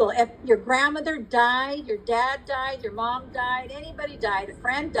incredible. If your grandmother died, your dad died, your mom died, anybody died, a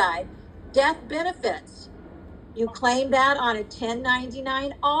friend died, death benefits, you claim that on a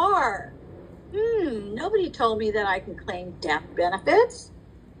 1099-R. Nobody told me that I can claim death benefits.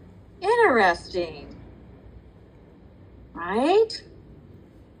 Interesting. Right?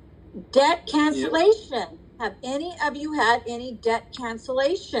 Debt cancellation. Yep. Have any of you had any debt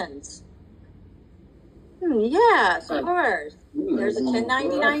cancellations? Yes, of course. There's a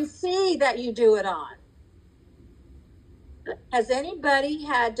 1099-C that you do it on. Has anybody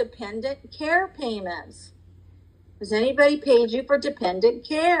had dependent care payments? Has anybody paid you for dependent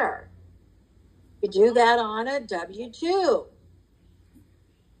care? You do that on a W-2.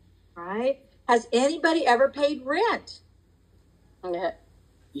 Right? Has anybody ever paid rent? Yep.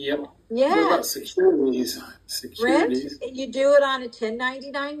 Yeah. What about securities? Rent, you do it on a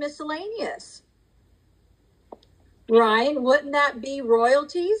 1099 miscellaneous. Ryan, wouldn't that be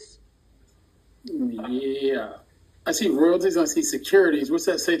royalties? Yeah. I see royalties, I see securities. What's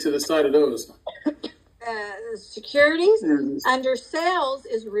that say to the side of those? Securities under sales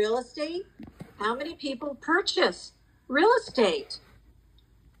is real estate. How many people purchase real estate?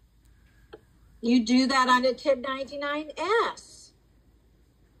 You do that on a 1099-S.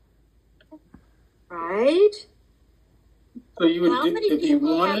 Right? So you would do, if you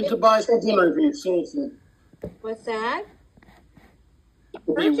wanted to buy something or if you sold something? What's that?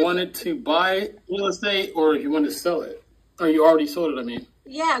 If you wanted to buy real estate or if you wanted to sell it? Or you already sold it, I mean.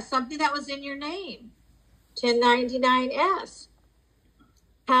 Yeah, something that was in your name. 1099-S.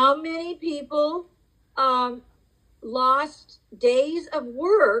 How many people lost days of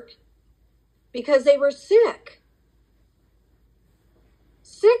work because they were sick?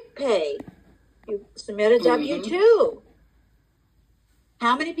 Sick pay. You submit a W-2.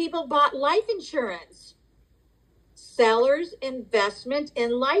 How many people bought life insurance? Seller's investment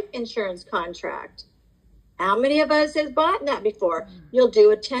in life insurance contract. How many of us has bought that before? You'll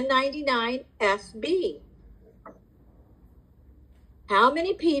do a 1099 SB. How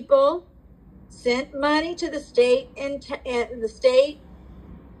many people sent money to the state and the state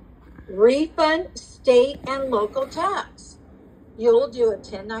refund state and local tax? You'll do a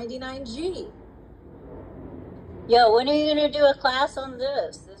 1099-G. Yo, when are you going to do a class on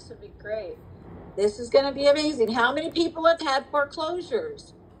this? This would be great. This is going to be amazing. How many people have had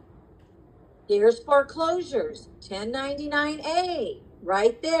foreclosures? Here's foreclosures, 1099-A,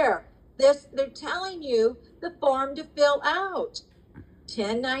 right there. They're telling you the form to fill out.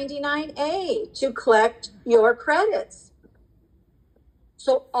 1099-A to collect your credits.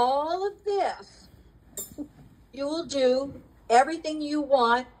 So all of this, you will do everything you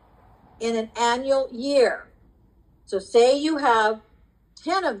want in an annual year. So say you have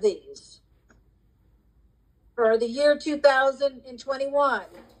 10 of these for the year 2021.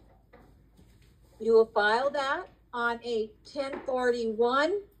 You will file that on a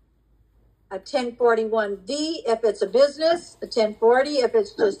 1041, a 1041-V if it's a business, a 1040 if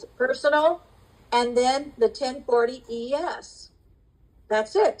it's just personal, and then the 1040-ES.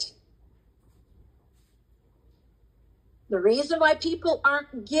 That's it. The reason why people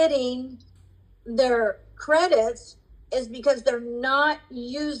aren't getting their credits is because they're not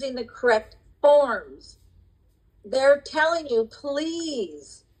using the correct forms. They're telling you,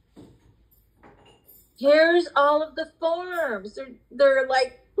 please, here's all of the forms. They're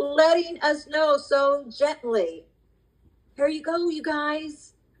like letting us know so gently. Here you go, you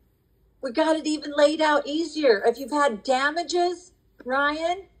guys. We got it even laid out easier. If you've had damages,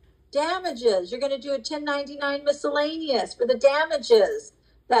 Ryan, damages, you're going to do a 1099 miscellaneous for the damages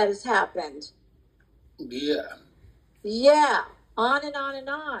that has happened. Yeah. Yeah, on and on and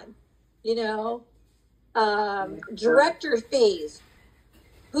on. You know, director fees.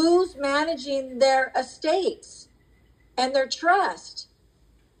 Who's managing their estates and their trust?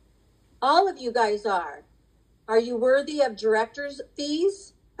 All of you guys are. Are you worthy of director's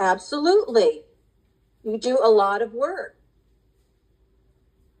fees? Absolutely. You do a lot of work.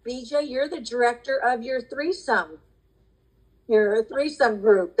 BJ, you're the director of your threesome. Your threesome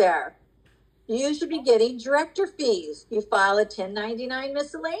group there. You should be getting director fees. You file a 1099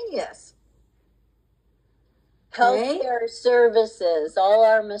 miscellaneous. Healthcare services, all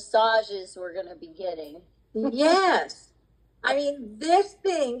our massages we're going to be getting. Yes. I mean, this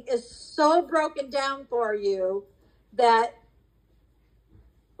thing is so broken down for you that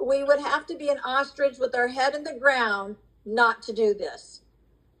we would have to be an ostrich with our head in the ground not to do this.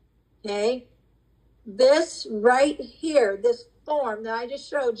 Okay? This right here, this form that I just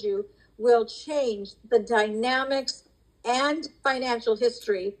showed you, will change the dynamics and financial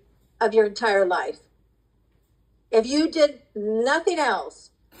history of your entire life. If you did nothing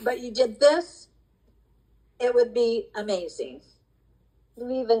else, but you did this, it would be amazing.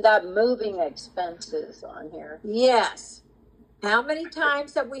 We even got moving expenses on here. Yes. How many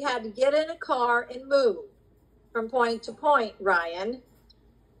times have we had to get in a car and move from point to point, Ryan?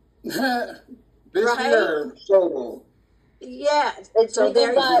 This Right? year, so Yes. It's So even there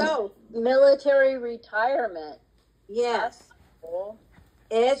you got go. military retirement. Yes. That's cool.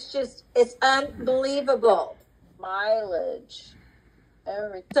 It's unbelievable. Mileage.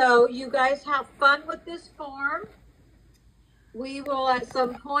 Everything. So you guys have fun with this form. We will at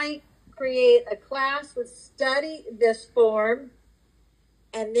some point create a class with study this form.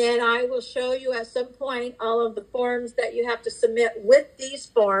 And then I will show you at some point all of the forms that you have to submit with these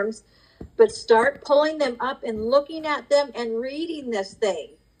forms. But start pulling them up and looking at them and reading this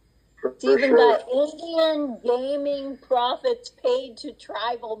thing. It's even got Indian gaming profits paid to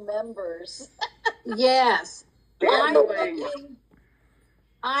tribal members. Yes. Gambling.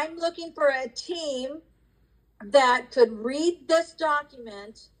 I'm looking for a team that could read this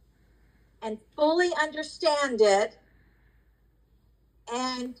document and fully understand it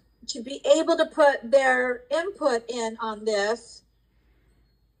and to be able to put their input in on this.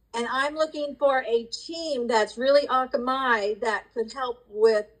 And I'm looking for a team that's really Akamai that could help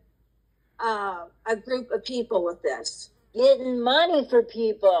with a group of people with this. Getting money for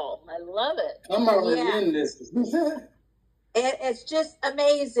people. I love it. I'm already in this. It's just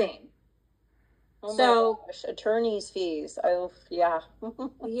amazing. Oh So- my gosh, attorney's fees. Oh, yeah.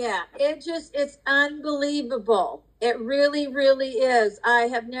 Yeah, it's unbelievable. It really, really is. I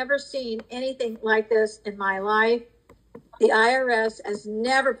have never seen anything like this in my life. The IRS has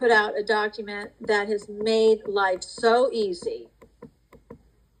never put out a document that has made life so easy.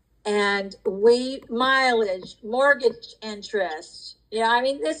 And mileage, mortgage interest. Yeah, I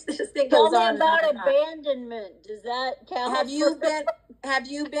mean, this thing Tell goes me on about and on. abandonment. Does that count? Have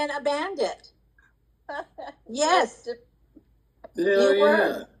you been abandoned? Yes. Hell You were.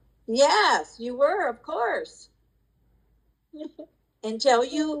 yeah. Yes, you were, of course. Until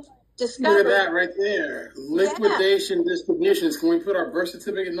you Look at discovered. that right there. Liquidation distributions. Can we put our birth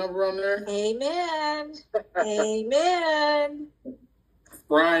certificate number on there? Amen. Amen.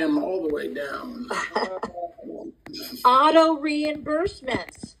 Fry them all the way down. Auto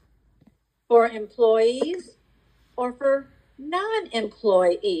reimbursements for employees or for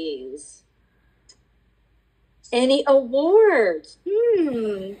non-employees. Any awards?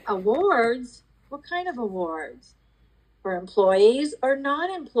 Awards? What kind of awards? For employees or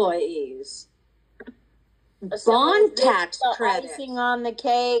non-employees? Bond tax credit. Icing on the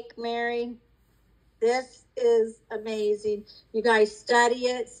cake, Mary. This is amazing. You guys study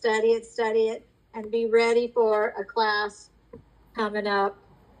it, and be ready for a class coming up.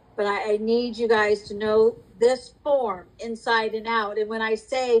 But I need you guys to know this form inside and out. And when I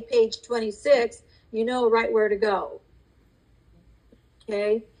say page 26, you know right where to go.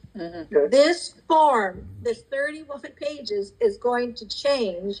 Okay? Okay. This form, this 31 pages, is going to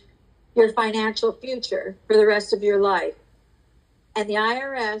change your financial future for the rest of your life. And the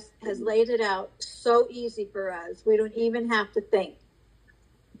IRS has laid it out so easy for us. We don't even have to think.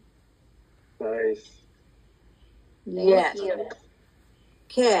 Nice. Yes. you.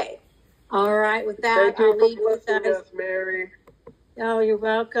 Okay. All right. With that, Thank you I'll for leave you with blessing guys. us, Mary. Oh, you're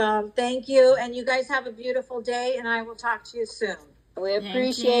welcome. Thank you. And you guys have a beautiful day, and I will talk to you soon. We Thank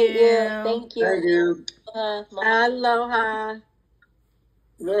appreciate you. you. Thank you. Thank you. Aloha.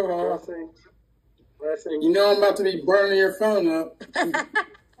 Aloha. Blessings. Blessings. You know I'm about to be burning your phone up.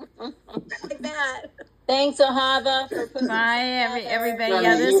 Like that. Thanks, Ahava, for putting Bye, this together. everybody.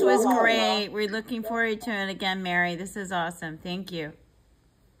 Yeah, this was great. We're looking forward to it again, Mary. This is awesome. Thank you.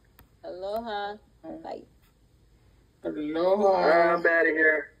 Aloha. Bye. Aloha. I'm out of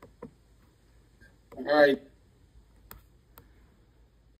here. All right.